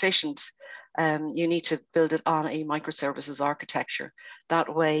this more efficient, you need to build it on a microservices architecture.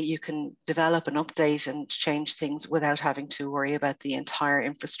 That way you can develop and update and change things without having to worry about the entire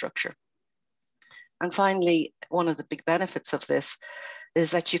infrastructure. And finally, one of the big benefits of this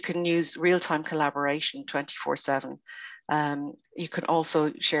is that you can use real-time collaboration 24/7. You can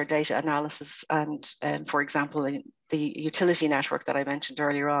also share data analysis and for example, in the utility network that I mentioned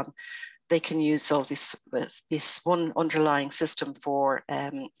earlier on, they can use this one underlying system for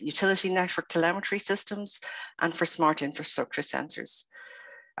utility network telemetry systems and for smart infrastructure sensors.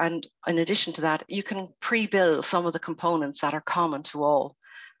 And in addition to that, you can pre-build some of the components that are common to all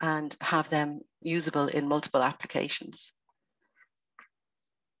and have them usable in multiple applications.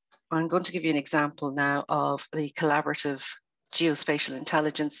 I'm going to give you an example now of the collaborative geospatial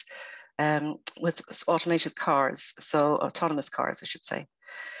intelligence with automated cars, so autonomous cars, I should say.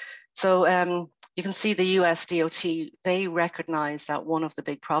 So you can see the US DOT, they recognize that one of the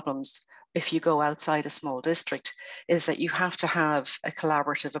big problems if you go outside a small district is that you have to have a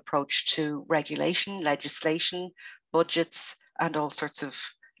collaborative approach to regulation, legislation, budgets, and all sorts of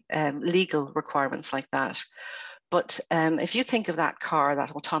legal requirements like that. But if you think of that car,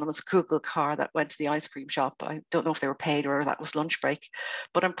 that autonomous Google car that went to the ice cream shop, I don't know if they were paid or that was lunch break,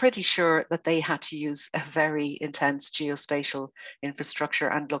 but I'm pretty sure that they had to use a very intense geospatial infrastructure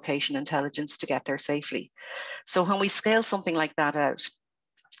and location intelligence to get there safely. So when we scale something like that out,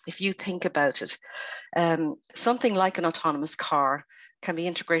 if you think about it, something like an autonomous car can be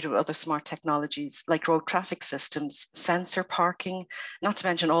integrated with other smart technologies like road traffic systems, sensor parking, not to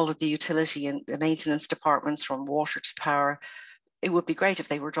mention all of the utility and maintenance departments from water to power. It would be great if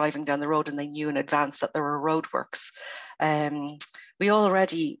they were driving down the road and they knew in advance that there were roadworks. We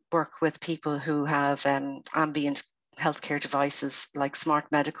already work with people who have ambient healthcare devices like smart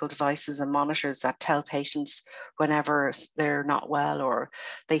medical devices and monitors that tell patients whenever they're not well, or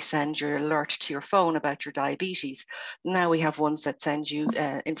they send your alert to your phone about your diabetes. Now we have ones that send you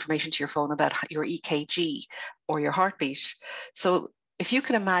information to your phone about your EKG or your heartbeat. So if you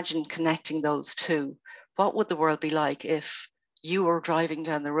can imagine connecting those two, what would the world be like if you were driving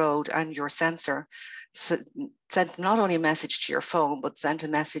down the road and your sensor sent not only a message to your phone, but sent a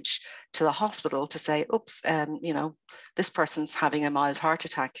message to the hospital to say, oops, you know, this person's having a mild heart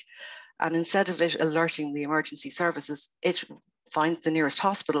attack. And instead of it alerting the emergency services, it finds the nearest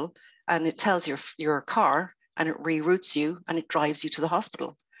hospital and it tells your car and it reroutes you and it drives you to the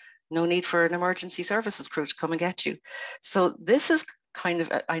hospital. No need for an emergency services crew to come and get you. So this is kind of,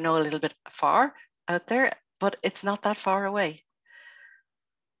 I know, a little bit far out there, but it's not that far away.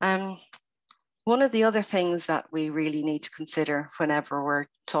 One of the other things that we really need to consider whenever we're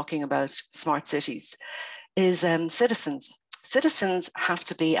talking about smart cities is citizens. Citizens have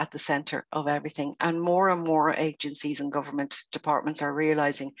to be at the center of everything, and more agencies and government departments are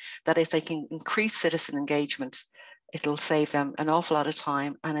realizing that if they can increase citizen engagement, it'll save them an awful lot of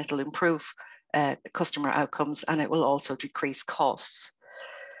time, and it'll improve customer outcomes, and it will also decrease costs.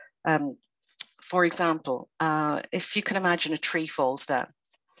 For example, if you can imagine a tree falls down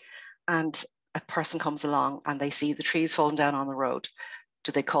and a person comes along and they see the trees falling down on the road,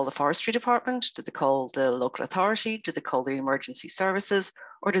 do they call the forestry department? Do they call the local authority? Do they call the emergency services?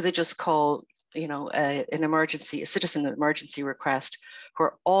 Or do they just call, you know, a citizen emergency request,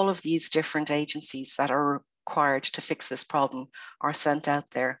 where all of these different agencies that are required to fix this problem are sent out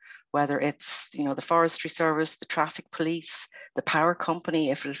there, whether it's, you know, the forestry service, the traffic police, the power company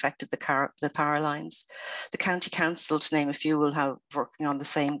if it affected the power lines, the county council, to name a few, will have working on the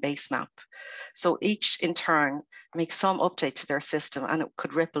same base map. So each in turn makes some update to their system, and it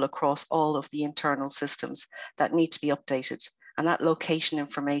could ripple across all of the internal systems that need to be updated. And that location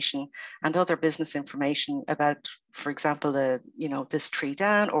information and other business information about, for example, this tree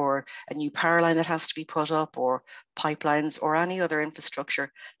down, or a new power line that has to be put up, or pipelines, or any other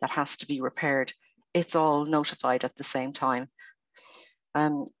infrastructure that has to be repaired, it's all notified at the same time.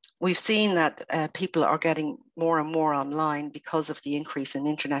 We've seen that people are getting more and more online because of the increase in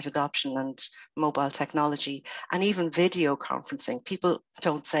internet adoption and mobile technology, and even video conferencing. People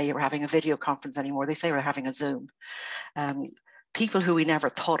don't say we're having a video conference anymore, they say we're having a Zoom. People who we never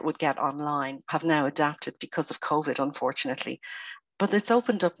thought would get online have now adapted because of COVID, unfortunately. But it's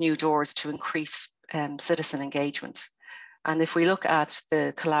opened up new doors to increase citizen engagement. And if we look at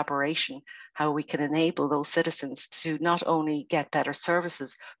the collaboration, how we can enable those citizens to not only get better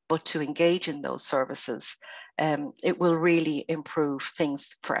services, but to engage in those services, it will really improve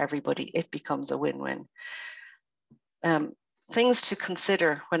things for everybody. It becomes a win-win. Things to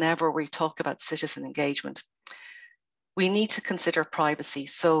consider whenever we talk about citizen engagement. We need to consider privacy.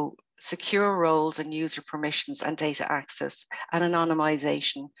 So secure roles and user permissions and data access and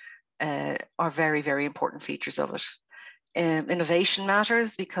anonymization are very, very important features of it. Innovation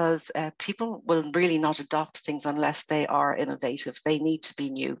matters because people will really not adopt things unless they are innovative. They need to be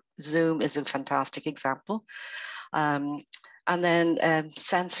new. Zoom is a fantastic example. And then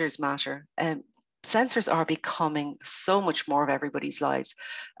sensors matter. Sensors are becoming so much more of everybody's lives.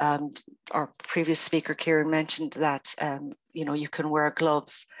 Our previous speaker, Kieran, mentioned that you can wear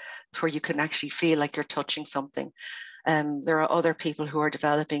gloves where you can actually feel like you're touching something. There are other people who are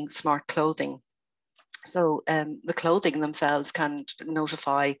developing smart clothing. So the clothing themselves can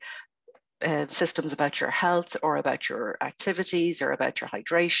notify systems about your health or about your activities or about your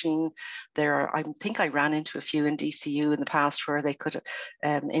hydration. I think I ran into a few in DCU in the past where they could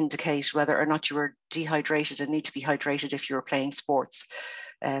indicate whether or not you were dehydrated and need to be hydrated if you were playing sports.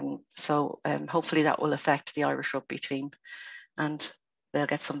 So hopefully that will affect the Irish rugby team and they'll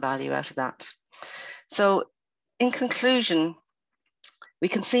get some value out of that. So in conclusion, we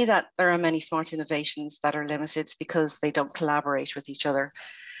can see that there are many smart innovations that are limited because they don't collaborate with each other.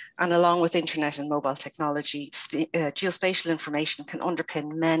 And along with internet and mobile technology, geospatial information can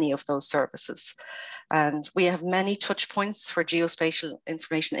underpin many of those services. And we have many touch points where geospatial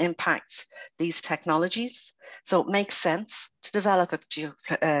information impacts these technologies. So it makes sense to develop a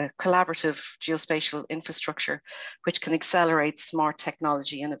collaborative geospatial infrastructure, which can accelerate smart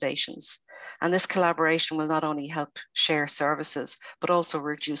technology innovations. And this collaboration will not only help share services, but also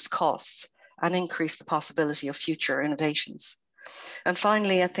reduce costs and increase the possibility of future innovations. And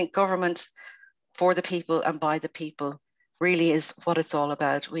finally, I think government for the people and by the people really is what it's all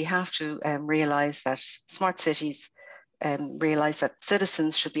about. We have to realize that smart cities realize that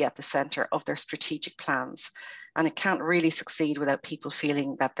citizens should be at the center of their strategic plans. And it can't really succeed without people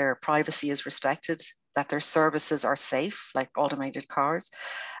feeling that their privacy is respected, that their services are safe, like automated cars.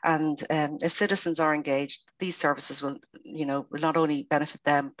 And if citizens are engaged, these services will not only benefit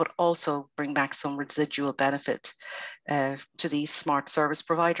them, but also bring back some residual benefit to these smart service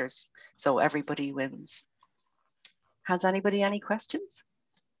providers. So everybody wins. Has anybody any questions?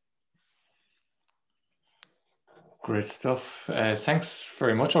 Great stuff. Thanks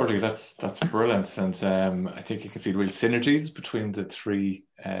very much, Audrey. That's brilliant. And I think you can see real synergies between the three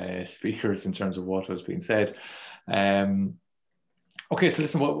speakers in terms of what was being said. Okay, so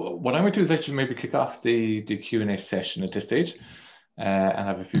listen, what I'm going to do is actually maybe kick off the Q&A session at this stage and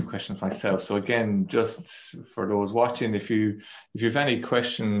have a few questions myself. So again, just for those watching, if you have any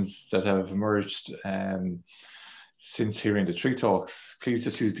questions that have emerged since hearing the three talks, please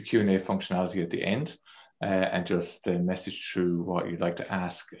just use the Q&A functionality at the end. and just message through what you'd like to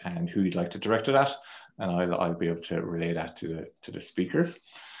ask and who you'd like to direct it at, and I'll be able to relay that to the speakers.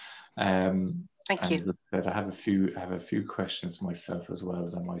 Thank you. I have a few questions myself as well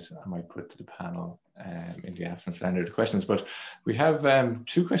that I might put to the panel in the absence of any of the questions. But we have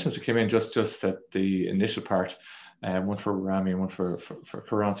two questions that came in just at the initial part, one for Ramy and one for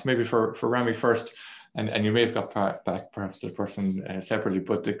Kieran. So maybe for Ramy first, and you may have got back perhaps to the person separately.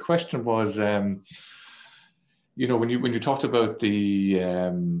 But the question was, you know, when you talked about the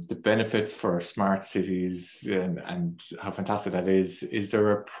benefits for smart cities and how fantastic that is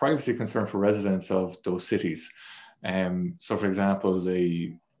there a privacy concern for residents of those cities? So, for example,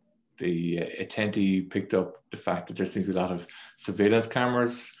 the attendee picked up the fact that there seems to be a lot of surveillance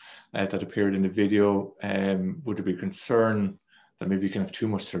cameras that appeared in the video. Would there be concern that maybe you can have too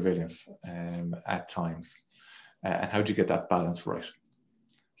much surveillance at times? And how do you get that balance right?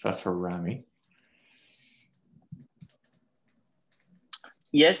 So that's for Ramy.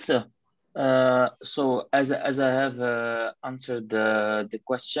 Yes. So as I have answered the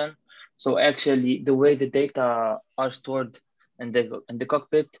question, so actually the way the data are stored in the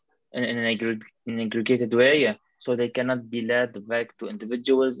cockpit in an aggregated way, so they cannot be led back to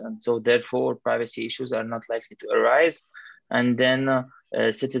individuals, and so therefore privacy issues are not likely to arise. And then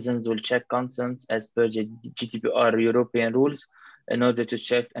citizens will check consents as per GDPR European rules in order to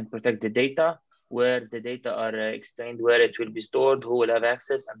check and protect the data, where the data are explained, where it will be stored, who will have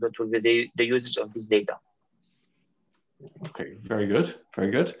access, and what will be the usage of this data. Okay, very good,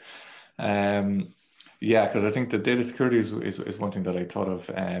 very good. Yeah, because I think the data security is one thing that I thought of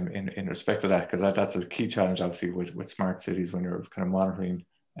in respect to that, because that's a key challenge, obviously, with smart cities when you're kind of monitoring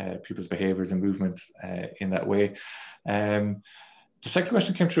people's behaviours and movements in that way. The second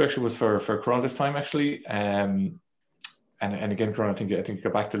question came through actually was for Kieran this time, actually. And again, Kieran, I think you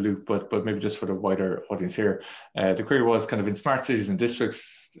go back to Luke, but maybe just for the wider audience here. The query was kind of in smart cities and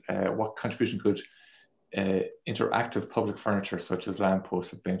districts, what contribution could interactive public furniture such as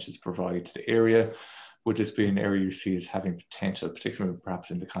lampposts and benches provide to the area? Would this be an area you see as having potential, particularly perhaps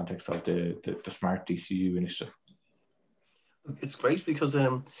in the context of the Smart DCU initiative? It's great because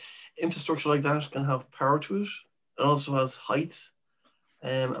infrastructure like that can have power to it. It also has height,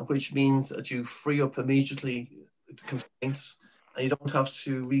 which means that you free up immediately the constraints and you don't have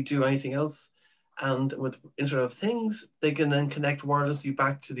to redo anything else. And with Internet of Things, they can then connect wirelessly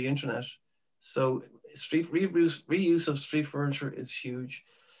back to the internet. So reuse of street furniture is huge.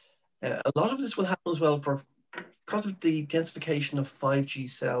 A lot of this will happen as well because of the densification of 5G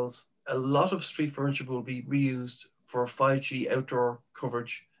cells. A lot of street furniture will be reused for 5G outdoor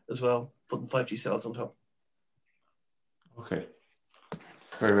coverage as well, putting 5G cells on top. Okay.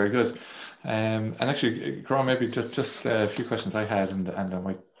 Very, very good. And actually, Kieran, maybe just a few questions I had, and I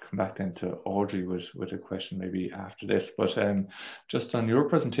might come back then to Audrey with a question maybe after this. But just on your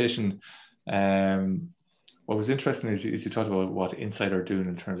presentation, what was interesting is you talked about what Insight are doing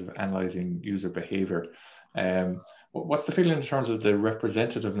in terms of analysing user behaviour. What's the feeling in terms of the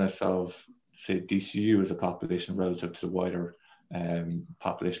representativeness of, say, DCU as a population relative to the wider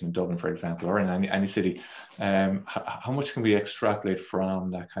population in Dublin, for example, or in any city? How much can we extrapolate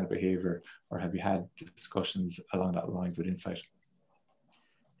from that kind of behaviour, or have you had discussions along that lines with Insight?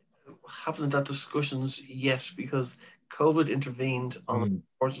 Haven't had discussions yet because COVID intervened on it,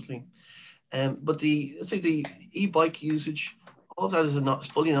 unfortunately. But let's say the e-bike usage, all of that is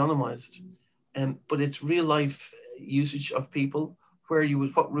fully anonymized, but it's real life usage of people,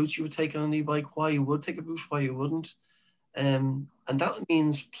 what routes you would take on an e-bike, why you would take a route, why you wouldn't. And that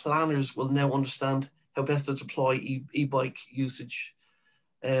means planners will now understand how best to deploy e-bike usage.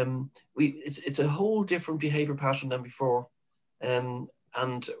 It's a whole different behavior pattern than before. And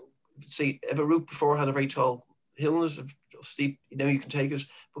say if a route before had a very tall hill, steep, you can take it,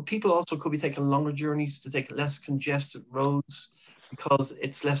 but people also could be taking longer journeys to take less congested roads because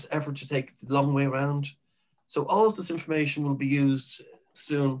it's less effort to take the long way around. So all of this information will be used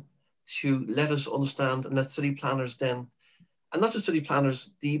soon to let us understand and let city planners then, and not just city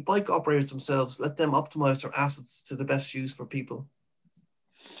planners, the bike operators themselves, let them optimize their assets to the best use for people.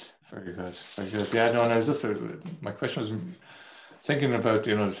 Very good, very good. Yeah, no, and I was just, my question was thinking about,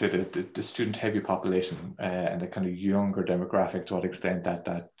 say the student heavy population and the kind of younger demographic, to what extent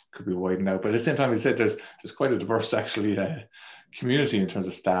that could be widened out. But at the same time, you said there's quite a diverse actually community in terms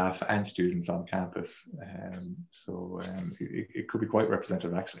of staff and students on campus. So it could be quite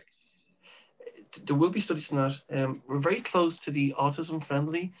representative actually. There will be studies on that. We're very close to the Autism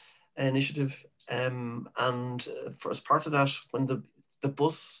Friendly initiative, and as part of that, when the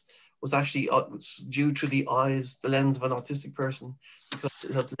bus was actually due to the lens of an autistic person, because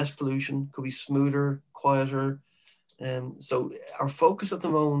it has less pollution, could be smoother, quieter. So our focus at the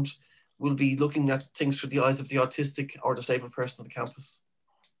moment will be looking at things through the eyes of the autistic or disabled person on the campus.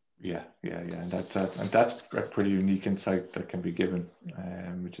 Yeah, and that's a pretty unique insight that can be given,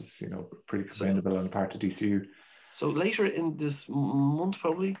 which is pretty commendable on the part of DCU. So later in this month,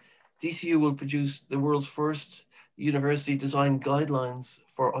 probably, DCU will produce the world's first university design guidelines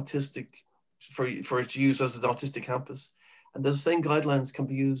for autistic, for it to use as an autistic campus. And those same guidelines can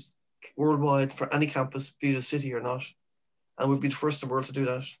be used worldwide for any campus, be it a city or not. And we'll be the first in the world to do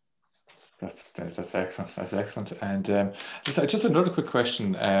that. That's excellent. That's excellent. And just another quick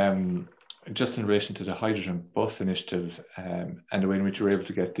question, just in relation to the hydrogen bus initiative, and the way in which you were able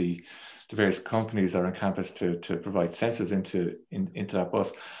to get the various companies that are on campus to provide sensors into that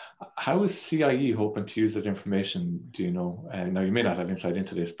bus. How is CIE hoping to use that information? Do you know? Now you may not have insight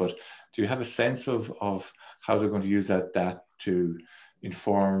into this, but do you have a sense of how they're going to use that to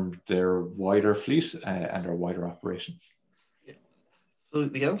inform their wider fleet and their wider operations? Yeah. So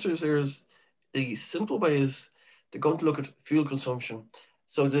the answer is the simple way is they're going to look at fuel consumption,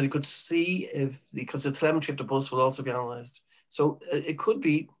 so that they could see because the telemetry of the bus will also be analysed. So it could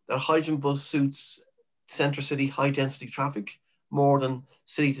be that a hydrogen bus suits centre city high density traffic more than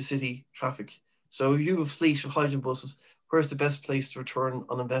city to city traffic. So if you have a fleet of hydrogen buses, where's the best place to return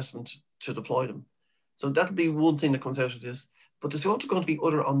on investment to deploy them? So that'll be one thing that comes out of this. But there's also going to be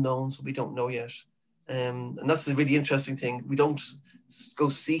other unknowns that we don't know yet. And that's the really interesting thing. We don't go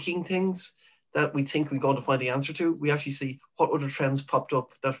seeking things that we think we're going to find the answer to. We actually see what other trends popped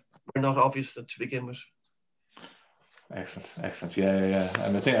up that were not obvious to begin with. Excellent. Yeah.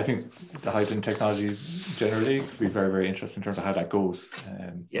 And I think the hydrogen technology generally could be very, very interesting in terms of how that goes.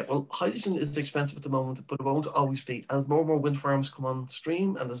 Yeah, well, hydrogen is expensive at the moment, but it won't always be. As more and more wind farms come on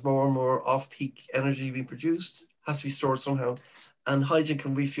stream and there's more and more off-peak energy being produced, it has to be stored somehow. And hydrogen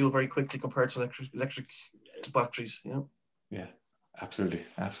can refuel very quickly compared to electric batteries, Yeah, absolutely.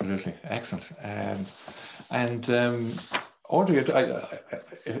 Excellent. Audrey, if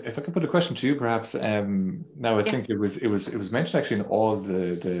I could put a question to you, perhaps. Now, I think it was mentioned actually in all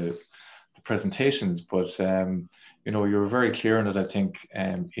the presentations, but you were very clear on it. I think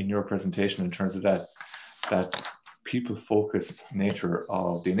in your presentation in terms of that people-focused nature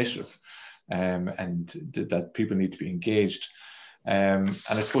of the initiatives, and that people need to be engaged. And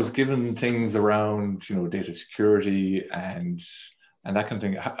I suppose given things around data security and that kind of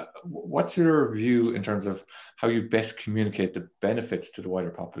thing, what's your view in terms of how you best communicate the benefits to the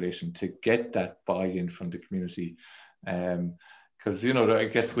wider population to get that buy-in from the community? Because I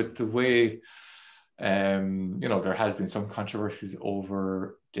guess with the way there has been some controversies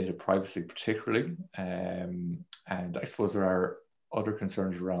over data privacy particularly, and I suppose there are other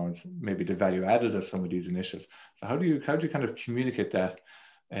concerns around maybe the value added of some of these initiatives. So how do you kind of communicate that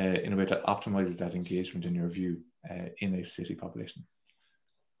in a way that optimizes that engagement in your view in a city population?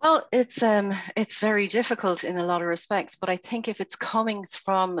 Well, it's very difficult in a lot of respects, but I think if it's coming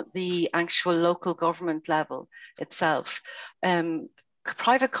from the actual local government level itself,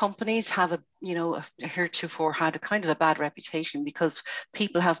 private companies have heretofore had a kind of a bad reputation because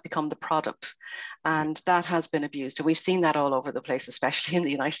people have become the product, and that has been abused. And we've seen that all over the place, especially in the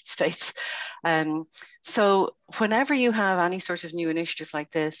United States. So whenever you have any sort of new initiative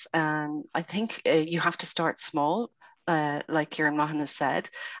like this, I think you have to start small. Like Kieran Mahon has said,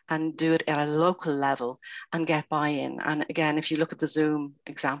 and do it at a local level and get buy-in. And again, if you look at the Zoom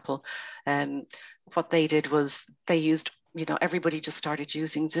example, what they did was they used, everybody just started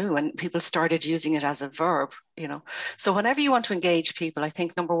using Zoom and people started using it as a verb, So whenever you want to engage people, I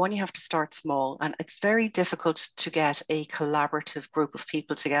think number one, you have to start small, and it's very difficult to get a collaborative group of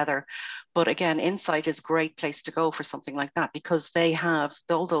people together. But again, Insight is a great place to go for something like that because they have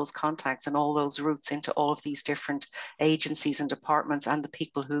all those contacts and all those routes into all of these different agencies and departments and the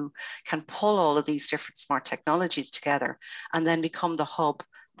people who can pull all of these different smart technologies together and then become the hub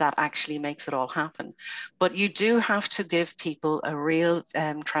that actually makes it all happen. But you do have to give people a real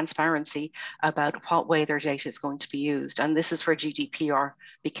transparency about what way their data is going to be used. And this is where GDPR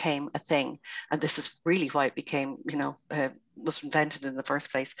became a thing. And this is really why it became, was invented in the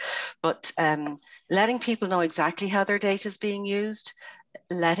first place. But letting people know exactly how their data is being used,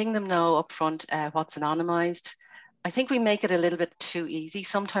 letting them know upfront what's anonymized. I think we make it a little bit too easy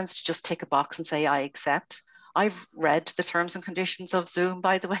sometimes to just tick a box and say, I accept. I've read the terms and conditions of Zoom,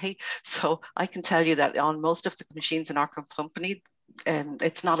 by the way, so I can tell you that on most of the machines in our company,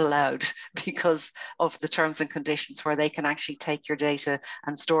 it's not allowed because of the terms and conditions, where they can actually take your data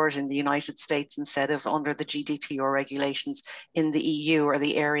and store it in the United States instead of under the GDPR regulations in the EU or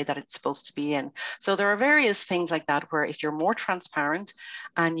the area that it's supposed to be in. So there are various things like that where if you're more transparent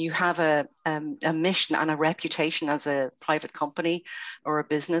and you have a mission and a reputation as a private company or a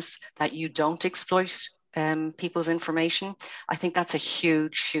business that you don't exploit people's information, I think that's a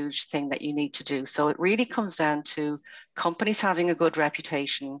huge thing that you need to do. So it really comes down to companies having a good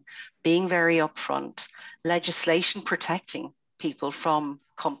reputation, being very upfront, legislation protecting people from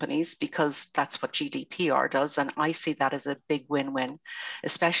companies, because that's what GDPR does. And I see that as a big win-win,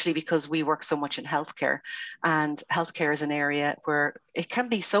 especially because we work so much in healthcare, and healthcare is an area where it can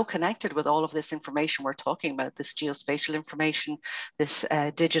be so connected with all of this information we're talking about, this geospatial information, this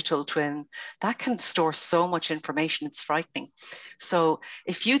digital twin, that can store so much information, it's frightening. So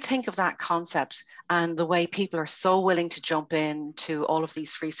if you think of that concept and the way people are so willing to jump in to all of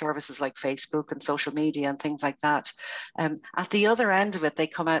these free services like Facebook and social media and things like that, at the other end of it,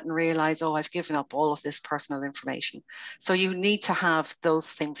 they come out and realize, oh, I've given up all of this personal information. So you need to have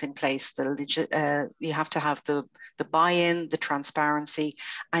those things in place. You have to have the buy-in, the transparency,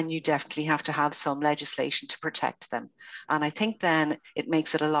 and you definitely have to have some legislation to protect them. And I think then it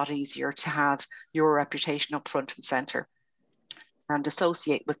makes it a lot easier to have your reputation up front and center and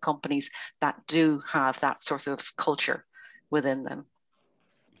associate with companies that do have that sort of culture within them.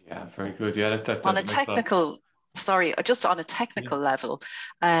 Yeah, very good. Yeah, that on a technical, sorry, just on a technical level,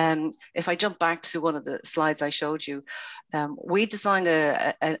 if I jump back to one of the slides I showed you, we designed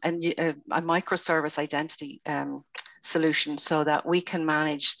a microservice identity solution so that we can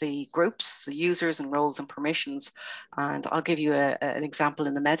manage the groups, the users and roles and permissions. And I'll give you an example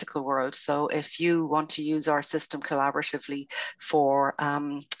in the medical world. So if you want to use our system collaboratively for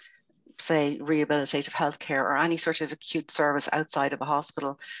say rehabilitative healthcare or any sort of acute service outside of a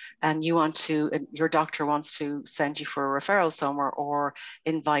hospital, and you want to, your doctor wants to send you for a referral somewhere, or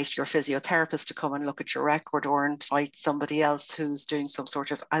invite your physiotherapist to come and look at your record, or invite somebody else who's doing some sort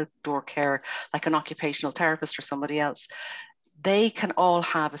of outdoor care, like an occupational therapist or somebody else, they can all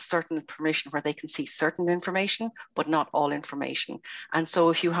have a certain permission where they can see certain information, but not all information. And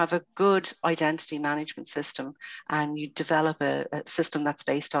so if you have a good identity management system and you develop a system that's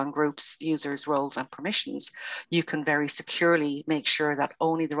based on groups, users, roles, and permissions, you can very securely make sure that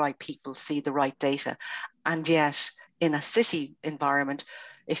only the right people see the right data. And yet in a city environment,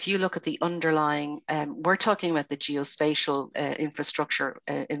 if you look at the underlying, we're talking about the geospatial infrastructure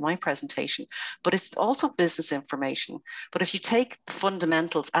in my presentation, but it's also business information. But if you take the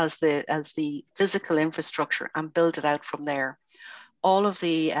fundamentals as the physical infrastructure and build it out from there, all of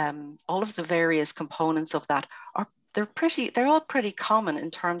the various components of that they're all pretty common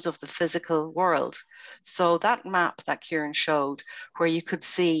in terms of the physical world. So that map that Kieran showed, where you could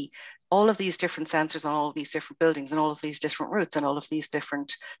see all of these different sensors on all of these different buildings and all of these different routes and all of these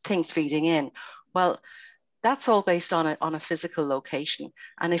different things feeding in. Well, that's all based on a physical location.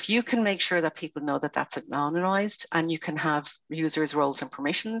 And if you can make sure that people know that that's anonymized, and you can have users, roles, and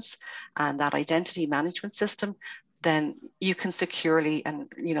permissions, and that identity management system, then you can securely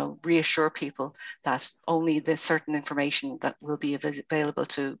and reassure people that only the certain information that will be available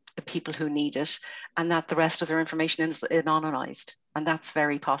to the people who need it, and that the rest of their information is anonymized. And that's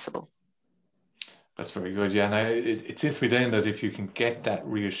very possible. That's very good. Yeah, and it seems to me then that if you can get that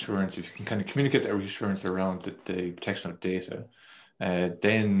reassurance, if you can kind of communicate that reassurance around the protection of data,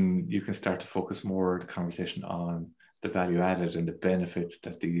 then you can start to focus more the conversation on the value added and the benefits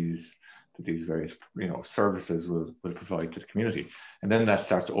that these various services will provide to the community, and then that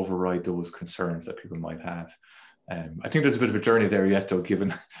starts to override those concerns that people might have. I think there's a bit of a journey there yet, though,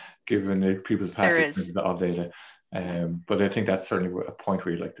 given people's past experiences of data. But I think that's certainly a point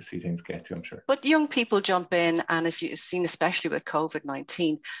where you'd like to see things get to, I'm sure. But young people jump in, and if you've seen, especially with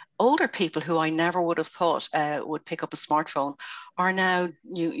COVID-19, older people who I never would have thought would pick up a smartphone are now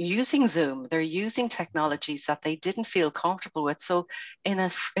using Zoom. They're using technologies that they didn't feel comfortable with. So in a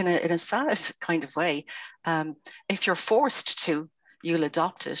sad kind of way, if you're forced to, you'll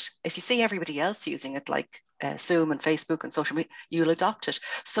adopt it. If you see everybody else using it, like Zoom and Facebook and social media, you'll adopt it.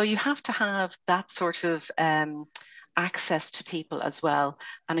 So you have to have that sort of access to people as well.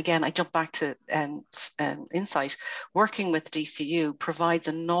 And again, I jump back to Insight. Working with DCU provides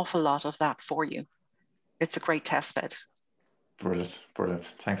an awful lot of that for you. It's a great test bed. Brilliant, brilliant.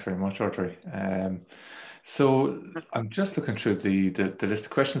 Thanks very much, Audrey. So I'm just looking through the list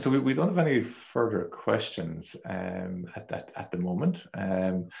of questions. So we don't have any further questions at the moment,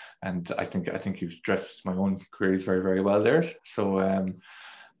 and I think you've addressed my own queries very, very well there. So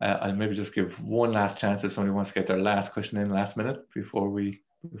I'll maybe just give one last chance if somebody wants to get their last question in last minute before we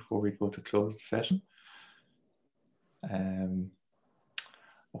go to close the session.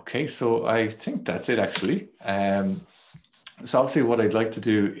 Okay, so I think that's it actually. So obviously what I'd like to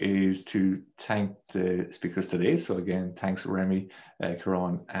do is to thank the speakers today. So again, thanks Ramy,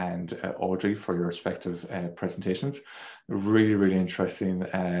 Kieran and Audrey for your respective presentations. Really, really interesting.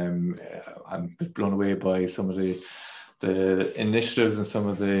 I'm a bit blown away by some of the initiatives and some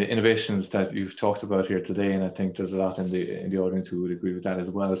of the innovations that you've talked about here today. And I think there's a lot in the audience who would agree with that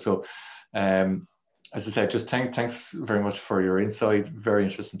as well. So as I said, just thanks very much for your insight, very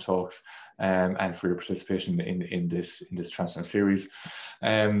interesting talks. And for your participation in this Transform series.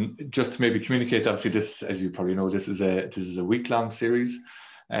 Just to maybe communicate, obviously this, as you probably know, this is a week-long series.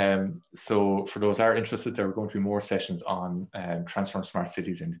 So for those that are interested, there are going to be more sessions on Transform Smart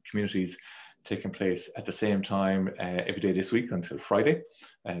Cities and Communities taking place at the same time every day this week until Friday,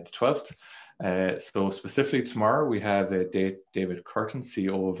 the 12th. So specifically tomorrow, we have David Curtin,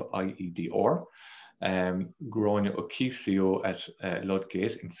 CEO of IEDR, Gráinne O'Keefe, CEO at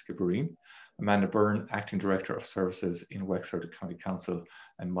Ludgate in Skibbereen, Amanda Byrne, Acting Director of Services in Wexford County Council,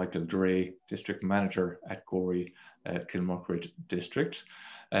 and Michael Dre, District Manager at Gorey, Kilmuckridge District.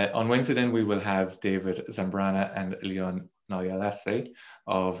 On Wednesday then we will have David Zambrana and Leon Nyalasse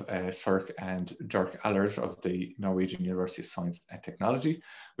of CERC and Dirk Allers of the Norwegian University of Science and Technology,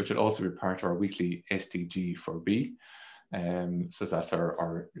 which will also be part of our weekly SDG for B. So that's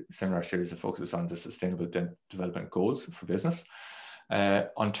our seminar series that focuses on the Sustainable Development Goals for business.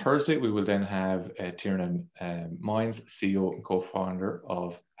 On Thursday, we will then have Kieran Mahon, CEO and co-founder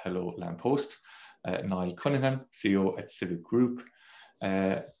of Hello Lamppost, Niall Cunningham, CEO at Civic Group,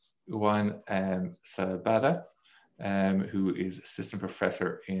 Juan Sabada, who is Assistant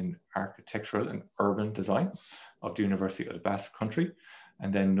Professor in Architectural and Urban Design of the University of the Basque Country,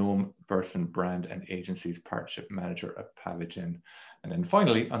 and then Noam Burson, Brand and Agencies Partnership Manager at Pavigin. And then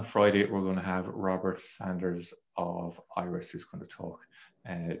finally, on Friday, we're going to have Robert Sanders of Iris, who's going to talk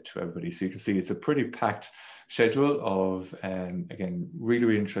to everybody. So you can see it's a pretty packed schedule of, again, really,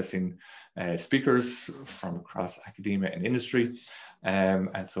 really interesting speakers from across academia and industry.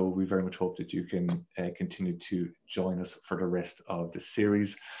 And so we very much hope that you can continue to join us for the rest of the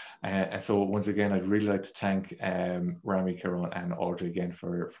series. And so once again, I'd really like to thank Ramy, Kieran and Audrey again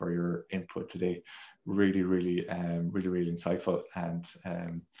for your input today. Really, really insightful, and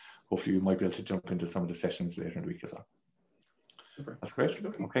hopefully you might be able to jump into some of the sessions later in the week as well. Super. That's great.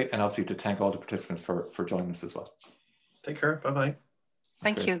 Okay, and obviously to thank all the participants for joining us as well. Take care. Bye-bye.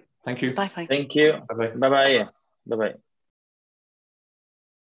 Thank you. Thank you. Bye-bye. Thank you. Bye-bye. Bye-bye. Bye-bye.